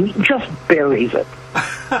 and he just buries it.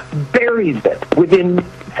 Buries it within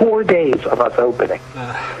 4 days of us opening.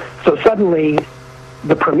 So suddenly,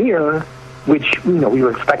 the premiere, which, we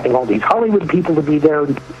were expecting all these Hollywood people to be there.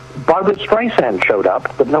 Barbra Streisand showed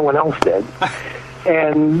up, but no one else did.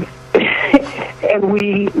 And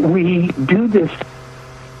we do this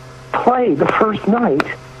play the first night,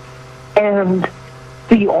 and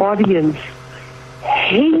the audience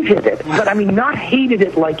hated it. But I mean, not hated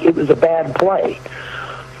it like it was a bad play.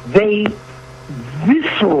 They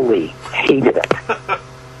viscerally hated it.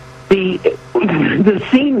 The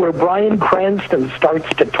scene where Bryan Cranston starts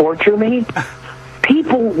to torture me,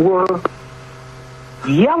 people were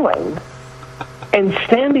yelling and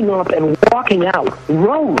standing up and walking out,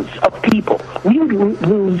 rows of people. We would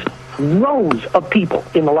lose rows of people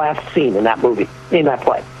in the last scene in that movie, in that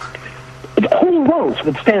play. Whole rows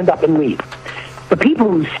would stand up and leave. The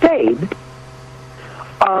people who stayed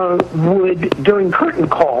would, during curtain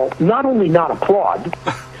call, not only not applaud,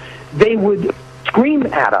 they would scream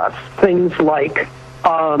at us things like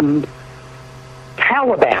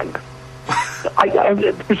Taliban.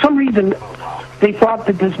 For some reason, they thought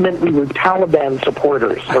that this meant we were Taliban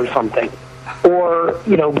supporters or something. Or,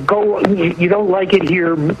 go, you don't like it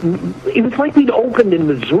here. It was like we'd opened in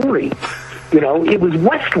Missouri. It was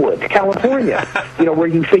Westwood, California, where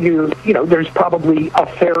you figure, there's probably a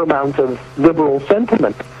fair amount of liberal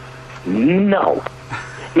sentiment. No.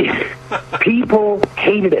 People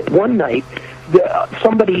hated it. One night,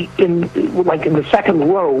 somebody in the second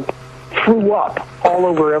row threw up all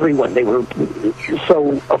over everyone. They were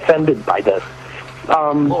so offended by this.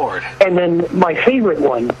 Lord. And then my favorite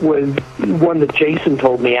one was one that Jason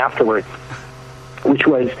told me afterwards, which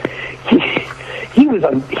was he was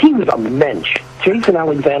a mensch. Jason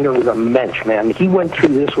Alexander was a mensch, man. He went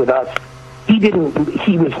through this with us.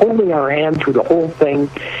 He was holding our hand through the whole thing,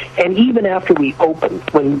 and even after we opened,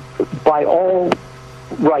 when by all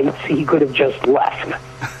rights he could have just left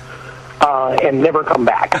and never come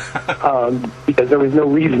back because there was no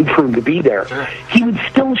reason for him to be there. Sure. He would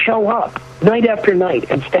still show up night after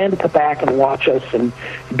night and stand at the back and watch us and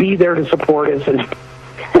be there to support us. And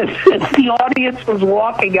the audience was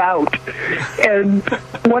walking out, and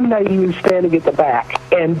one night he was standing at the back,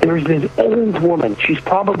 and there's this old woman. She's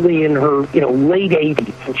probably in her late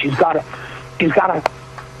 80s, and she's got a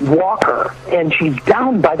walker, and she's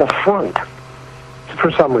down by the front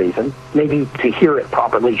for some reason, maybe to hear it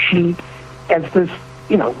properly. She, as this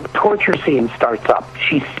torture scene starts up,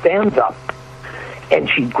 she stands up and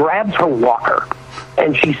she grabs her walker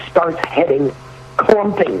and she starts heading,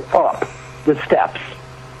 clumping up the steps,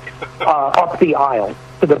 up the aisle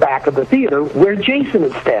to the back of the theater where Jason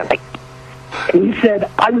is standing. And he said,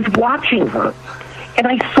 I was watching her, and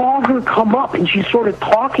I saw her come up, and she's sort of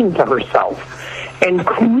talking to herself, and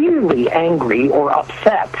clearly angry or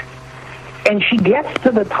upset. And she gets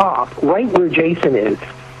to the top, right where Jason is,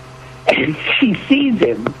 and she sees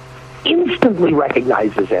him, instantly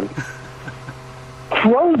recognizes him,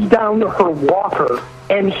 throws down her walker,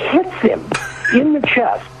 and hits him in the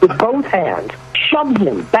chest with both hands, shoves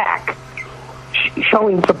him back,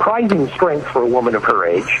 showing surprising strength for a woman of her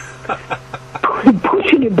age,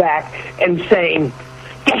 pushing him back and saying,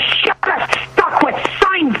 "You should have stuck with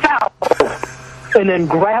Seinfeld," and then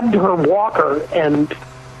grabbed her walker and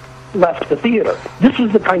left the theater. This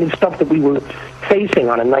is the kind of stuff that we were facing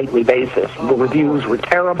on a nightly basis. The reviews were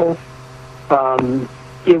terrible.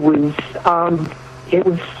 It was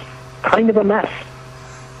kind of a mess.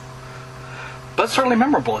 But certainly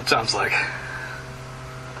memorable, it sounds like.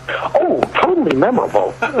 Oh, totally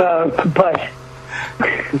memorable. But,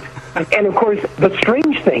 and of course, the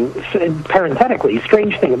strange thing, parenthetically,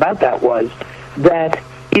 strange thing about that was that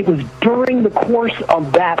it was during the course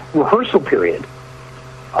of that rehearsal period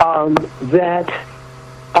that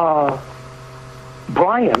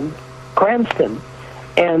Bryan Cranston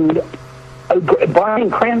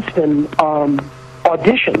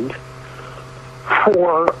auditioned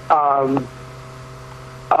for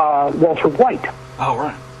Walter White. Oh,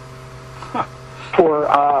 right. Huh. For,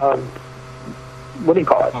 what do you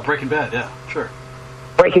call it? Oh, Breaking Bad, yeah, sure.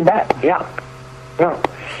 Breaking Bad, yeah.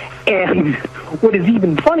 And what is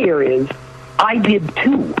even funnier is I did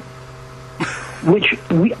too, which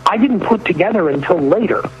I didn't put together until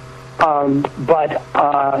later. But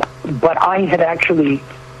I had actually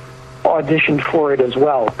auditioned for it as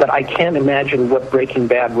well. But I can't imagine what Breaking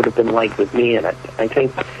Bad would have been like with me in it. I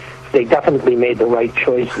think they definitely made the right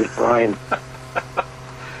choice with Bryan.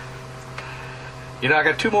 You know, I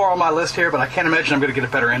got 2 more on my list here, but I can't imagine I'm going to get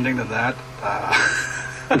a better ending than that.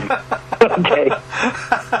 Okay.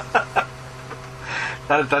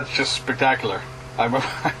 That's just spectacular. Well,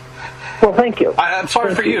 thank you. I'm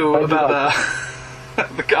sorry for you Thank about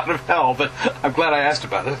the God of Hell, but I'm glad I asked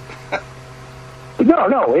about it.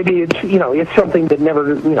 No. It's something that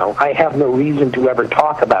never. I have no reason to ever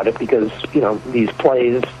talk about it because these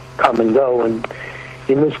plays come and go, and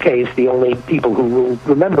in this case, the only people who will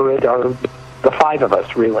remember it are the 5 of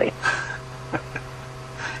us, really.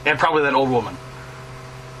 And probably that old woman.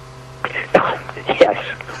 Yes,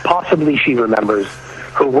 possibly she remembers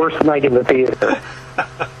her worst night in the theater.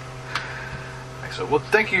 Excellent. Well,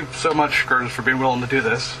 thank you so much, Curtis, for being willing to do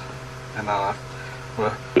this. And well,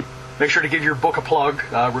 make sure to give your book a plug.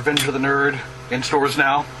 Revenge of the Nerd, in stores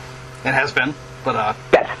now. It has been, but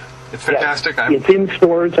yes, it's fantastic. Yes. It's in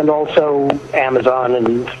stores and also Amazon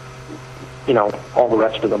and all the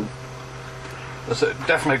rest of them. It's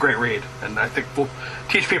definitely a great read, and I think we'll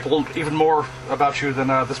teach people even more about you than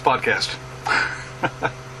this podcast.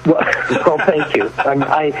 Well, thank you.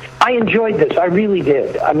 I enjoyed this. I really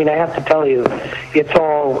did. I mean, I have to tell you, it's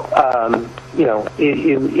all,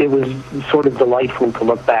 it was sort of delightful to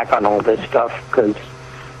look back on all this stuff because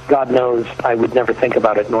God knows I would never think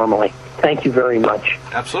about it normally. Thank you very much.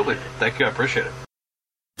 Absolutely. Thank you. I appreciate it.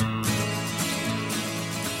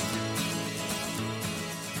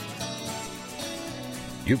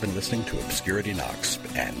 You've been listening to Obscurity Knocks,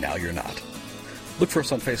 and now you're not. Look for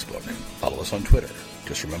us on Facebook. Follow us on Twitter.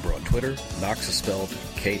 Just remember, on Twitter, Knox is spelled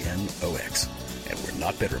Knox, and we're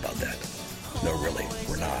not bitter about that. No, really,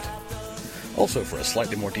 we're not. Also, for a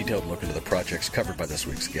slightly more detailed look into the projects covered by this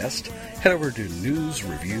week's guest, head over to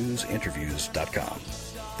newsreviewsinterviews.com.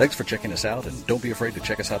 Thanks for checking us out, and don't be afraid to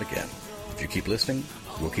check us out again. If you keep listening,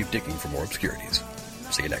 we'll keep digging for more obscurities.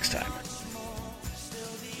 See you next time.